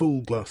very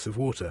full glass of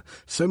water,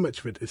 so much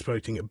of it is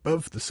floating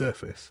above the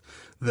surface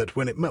that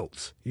when it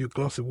melts, your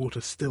glass of water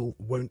still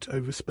won't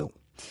overspill.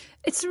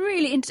 It's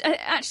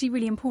actually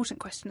really important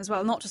question as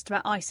well, not just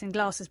about ice in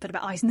glasses, but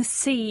about ice in the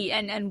sea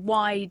and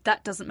why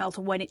that doesn't melt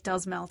or when it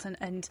does melt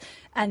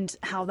and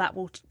how that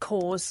will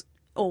cause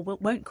or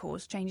won't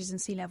cause changes in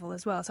sea level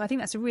as well. So I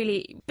think that's a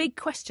really big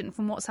question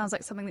from what sounds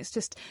like something that's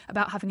just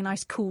about having a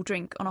nice cool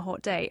drink on a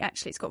hot day.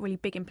 Actually, it's got really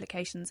big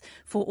implications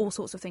for all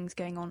sorts of things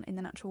going on in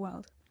the natural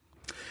world.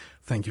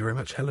 Thank you very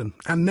much, Helen.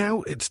 And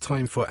now it's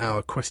time for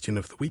our question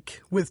of the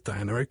week with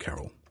Diana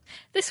O'Carroll.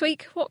 This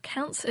week, what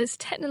counts as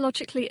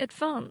technologically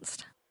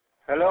advanced?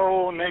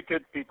 Hello,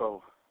 naked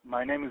people.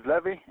 My name is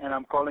Levi, and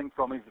I'm calling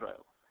from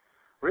Israel.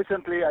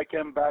 Recently, I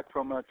came back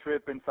from a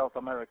trip in South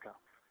America.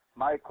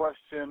 My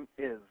question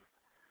is,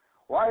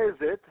 why is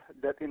it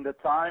that in the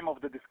time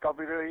of the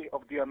discovery of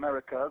the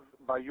Americas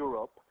by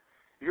Europe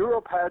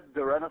had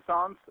the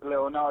Renaissance,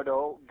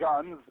 Leonardo,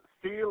 guns,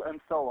 steel, and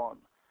so on,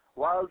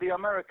 while the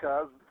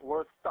Americas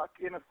were stuck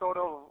in a sort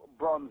of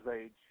Bronze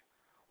Age?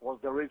 Was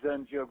the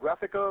reason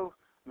geographical,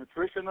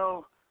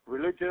 nutritional,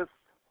 religious,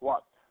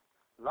 what?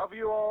 Love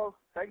you all.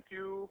 Thank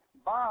you.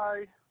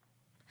 Bye.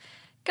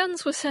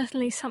 Guns were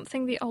certainly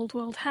something the Old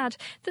World had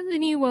that the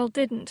New World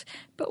didn't.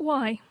 But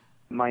why?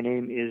 My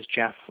name is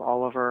Jeff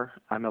Oliver.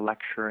 I'm a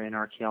lecturer in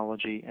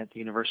archaeology at the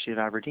University of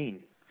Aberdeen.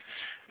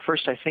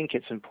 First, I think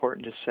it's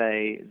important to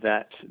say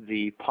that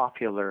the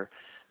popular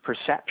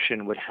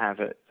perception would have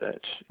it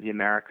that the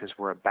Americas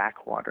were a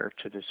backwater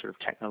to the sort of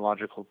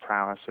technological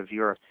prowess of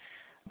Europe.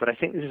 But I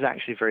think this is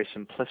actually very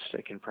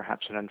simplistic and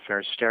perhaps an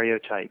unfair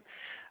stereotype.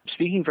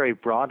 Speaking very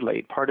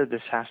broadly, part of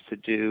this has to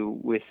do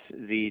with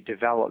the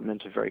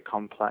development of very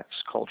complex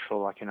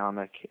cultural,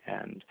 economic,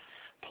 and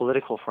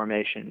political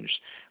formations,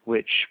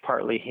 which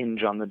partly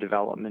hinge on the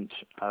development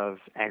of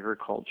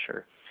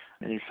agriculture.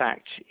 And in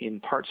fact, in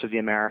parts of the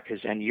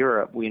Americas and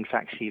Europe, we in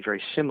fact see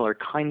very similar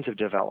kinds of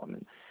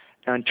development.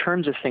 Now, in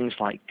terms of things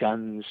like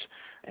guns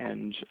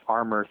and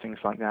armor, things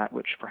like that,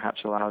 which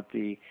perhaps allowed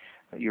the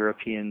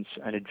Europeans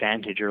an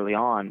advantage early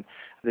on,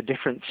 the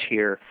difference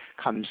here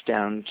comes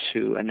down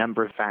to a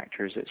number of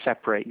factors that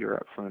separate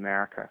Europe from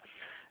America.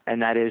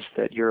 And that is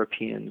that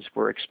Europeans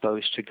were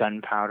exposed to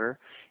gunpowder,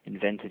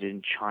 invented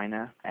in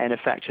China, and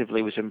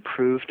effectively was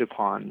improved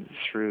upon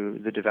through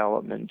the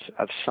development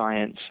of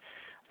science.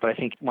 But I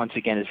think, once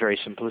again, it's very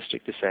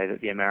simplistic to say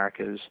that the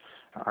Americas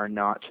are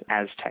not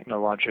as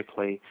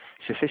technologically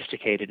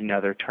sophisticated in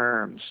other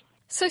terms.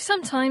 So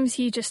sometimes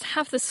you just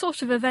have the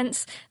sort of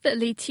events that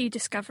lead to you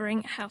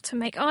discovering how to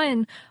make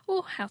iron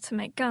or how to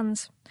make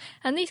guns.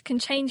 And these can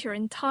change your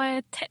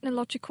entire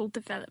technological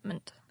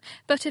development.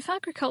 But if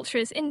agriculture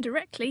is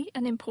indirectly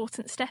an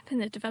important step in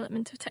the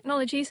development of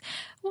technologies,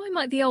 why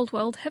might the Old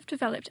World have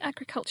developed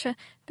agriculture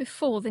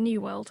before the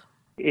New World?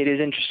 It is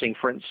interesting.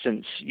 For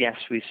instance, yes,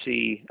 we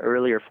see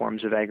earlier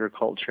forms of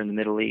agriculture in the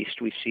Middle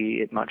East. We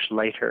see it much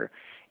later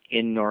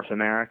in North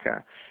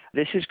America.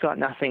 This has got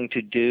nothing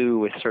to do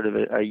with sort of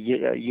a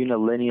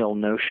unilineal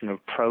notion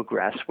of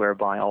progress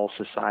whereby all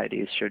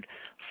societies should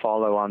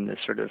follow on this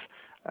sort of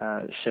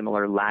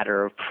similar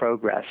ladder of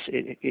progress.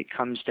 It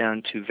comes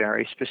down to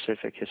very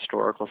specific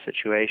historical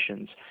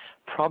situations.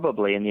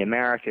 Probably in the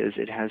Americas,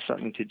 it has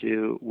something to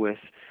do with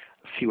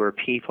fewer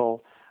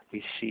people.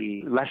 We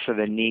see less of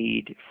a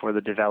need for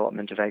the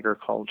development of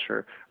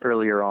agriculture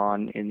earlier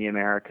on in the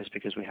Americas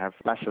because we have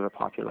less of a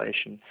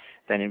population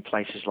than in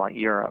places like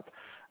Europe.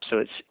 So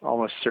it's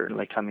almost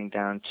certainly coming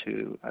down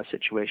to a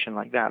situation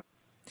like that.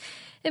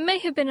 It may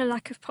have been a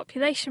lack of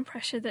population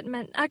pressure that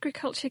meant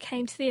agriculture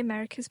came to the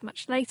Americas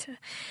much later.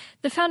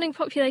 The founding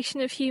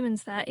population of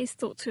humans there is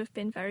thought to have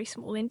been very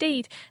small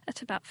indeed,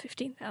 at about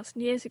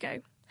 15,000 years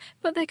ago.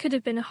 But there could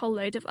have been a whole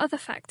load of other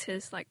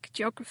factors like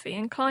geography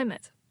and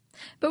climate.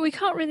 But we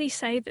can't really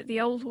say that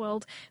the Old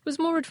World was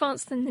more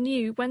advanced than the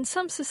New when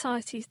some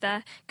societies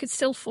there could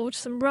still forge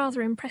some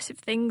rather impressive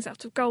things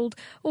out of gold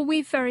or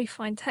weave very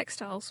fine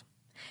textiles.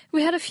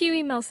 We had a few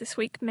emails this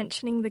week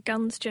mentioning the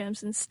guns,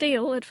 germs and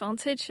steel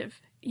advantage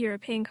of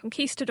European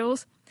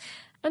conquistadors.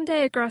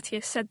 Andrea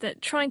Gratius said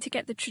that trying to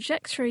get the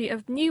trajectory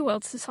of New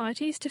World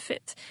societies to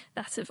fit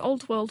that of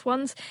Old World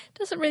ones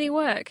doesn't really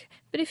work.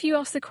 But if you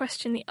ask the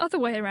question the other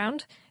way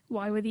around,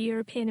 why were the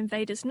European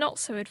invaders not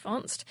so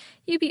advanced,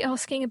 you'd be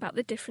asking about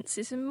the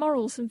differences in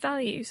morals and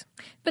values.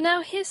 But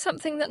now here's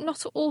something that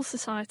not all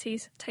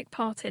societies take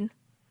part in.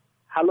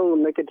 Hello,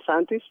 Naked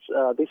Scientists.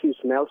 This is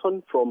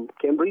Nelson from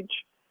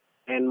Cambridge.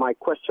 And my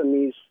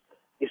question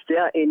is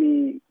there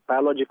any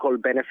biological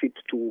benefit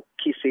to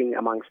kissing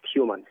amongst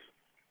humans?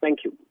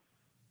 Thank you.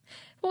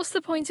 What's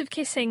the point of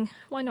kissing?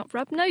 Why not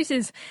rub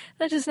noses?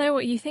 Let us know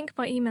what you think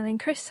by emailing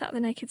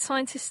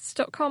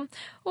chris@thenakedscientists.com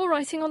or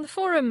writing on the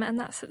forum, and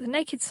that's at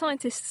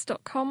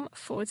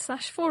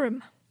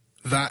thenakedscientists.com/forum.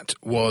 That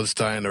was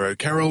Diana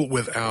O'Carroll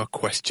with our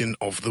question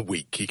of the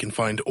week. You can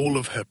find all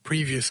of her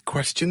previous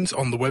questions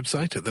on the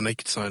website at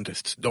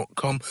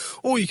thenakedscientists.com,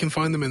 or you can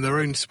find them in their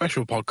own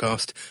special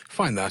podcast.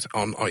 Find that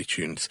on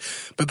iTunes.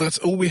 But that's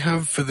all we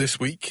have for this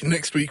week.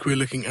 Next week we're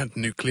looking at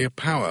nuclear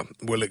power.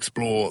 We'll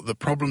explore the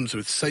problems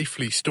with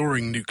safely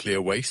storing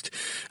nuclear waste,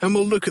 and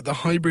we'll look at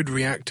the hybrid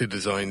reactor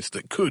designs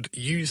that could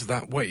use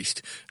that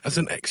waste as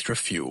an extra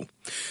fuel.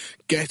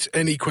 Get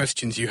any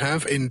questions you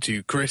have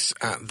into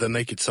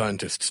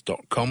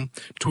chris@thenakedscientists.com,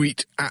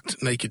 tweet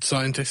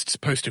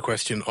 @nakedscientists, post a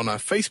question on our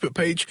Facebook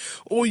page,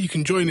 or you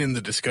can join in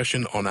the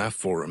discussion on our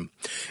forum.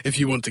 If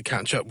you want to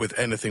catch up with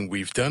anything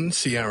we've done,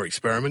 see our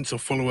experiments, or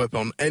follow up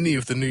on any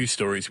of the news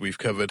stories we've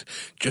covered,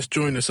 just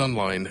join us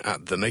online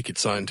at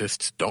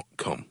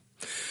thenakedscientists.com.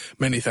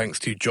 Many thanks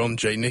to John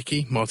J.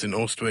 Nicky, Martin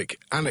Austwick,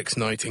 Alex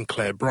Knight and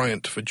Claire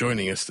Bryant for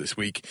joining us this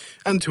week,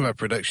 and to our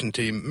production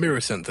team,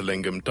 Mira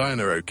Senthilingam,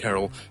 Diana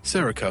O'Carroll,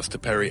 Sarah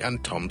Castor-Perry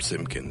and Tom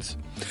Simpkins.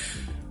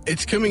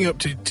 It's coming up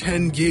to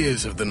 10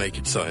 years of The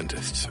Naked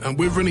Scientists, and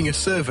we're running a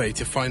survey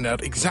to find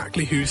out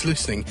exactly who's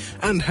listening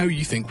and how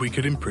you think we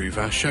could improve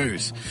our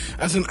shows.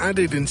 As an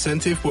added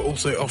incentive, we're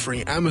also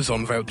offering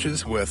Amazon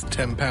vouchers worth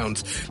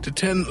 £10 to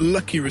 10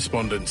 lucky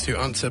respondents who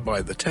answer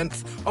by the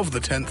 10th of the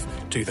 10th,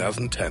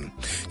 2010.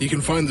 You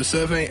can find the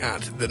survey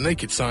at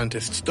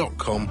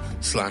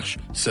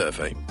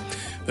thenakedscientists.com/survey.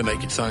 The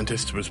Naked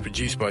Scientist was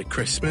produced by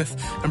Chris Smith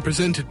and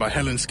presented by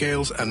Helen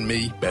Scales and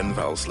me, Ben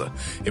Valsler.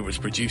 It was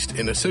produced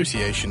in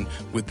association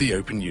with the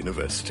Open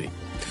University.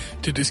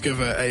 To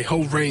discover a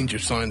whole range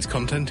of science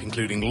content,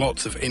 including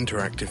lots of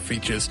interactive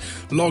features,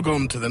 log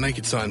on to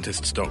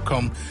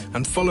thenakedscientists.com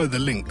and follow the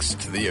links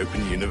to the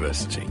Open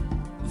University.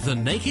 The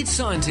Naked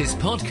Scientist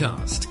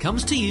podcast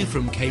comes to you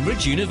from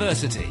Cambridge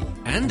University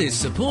and is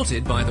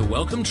supported by the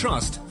Wellcome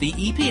Trust, the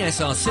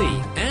EPSRC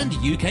and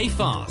UK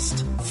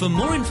FAST. For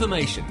more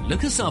information,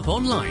 look us up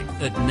online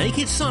at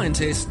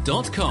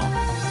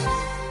nakedscientist.com.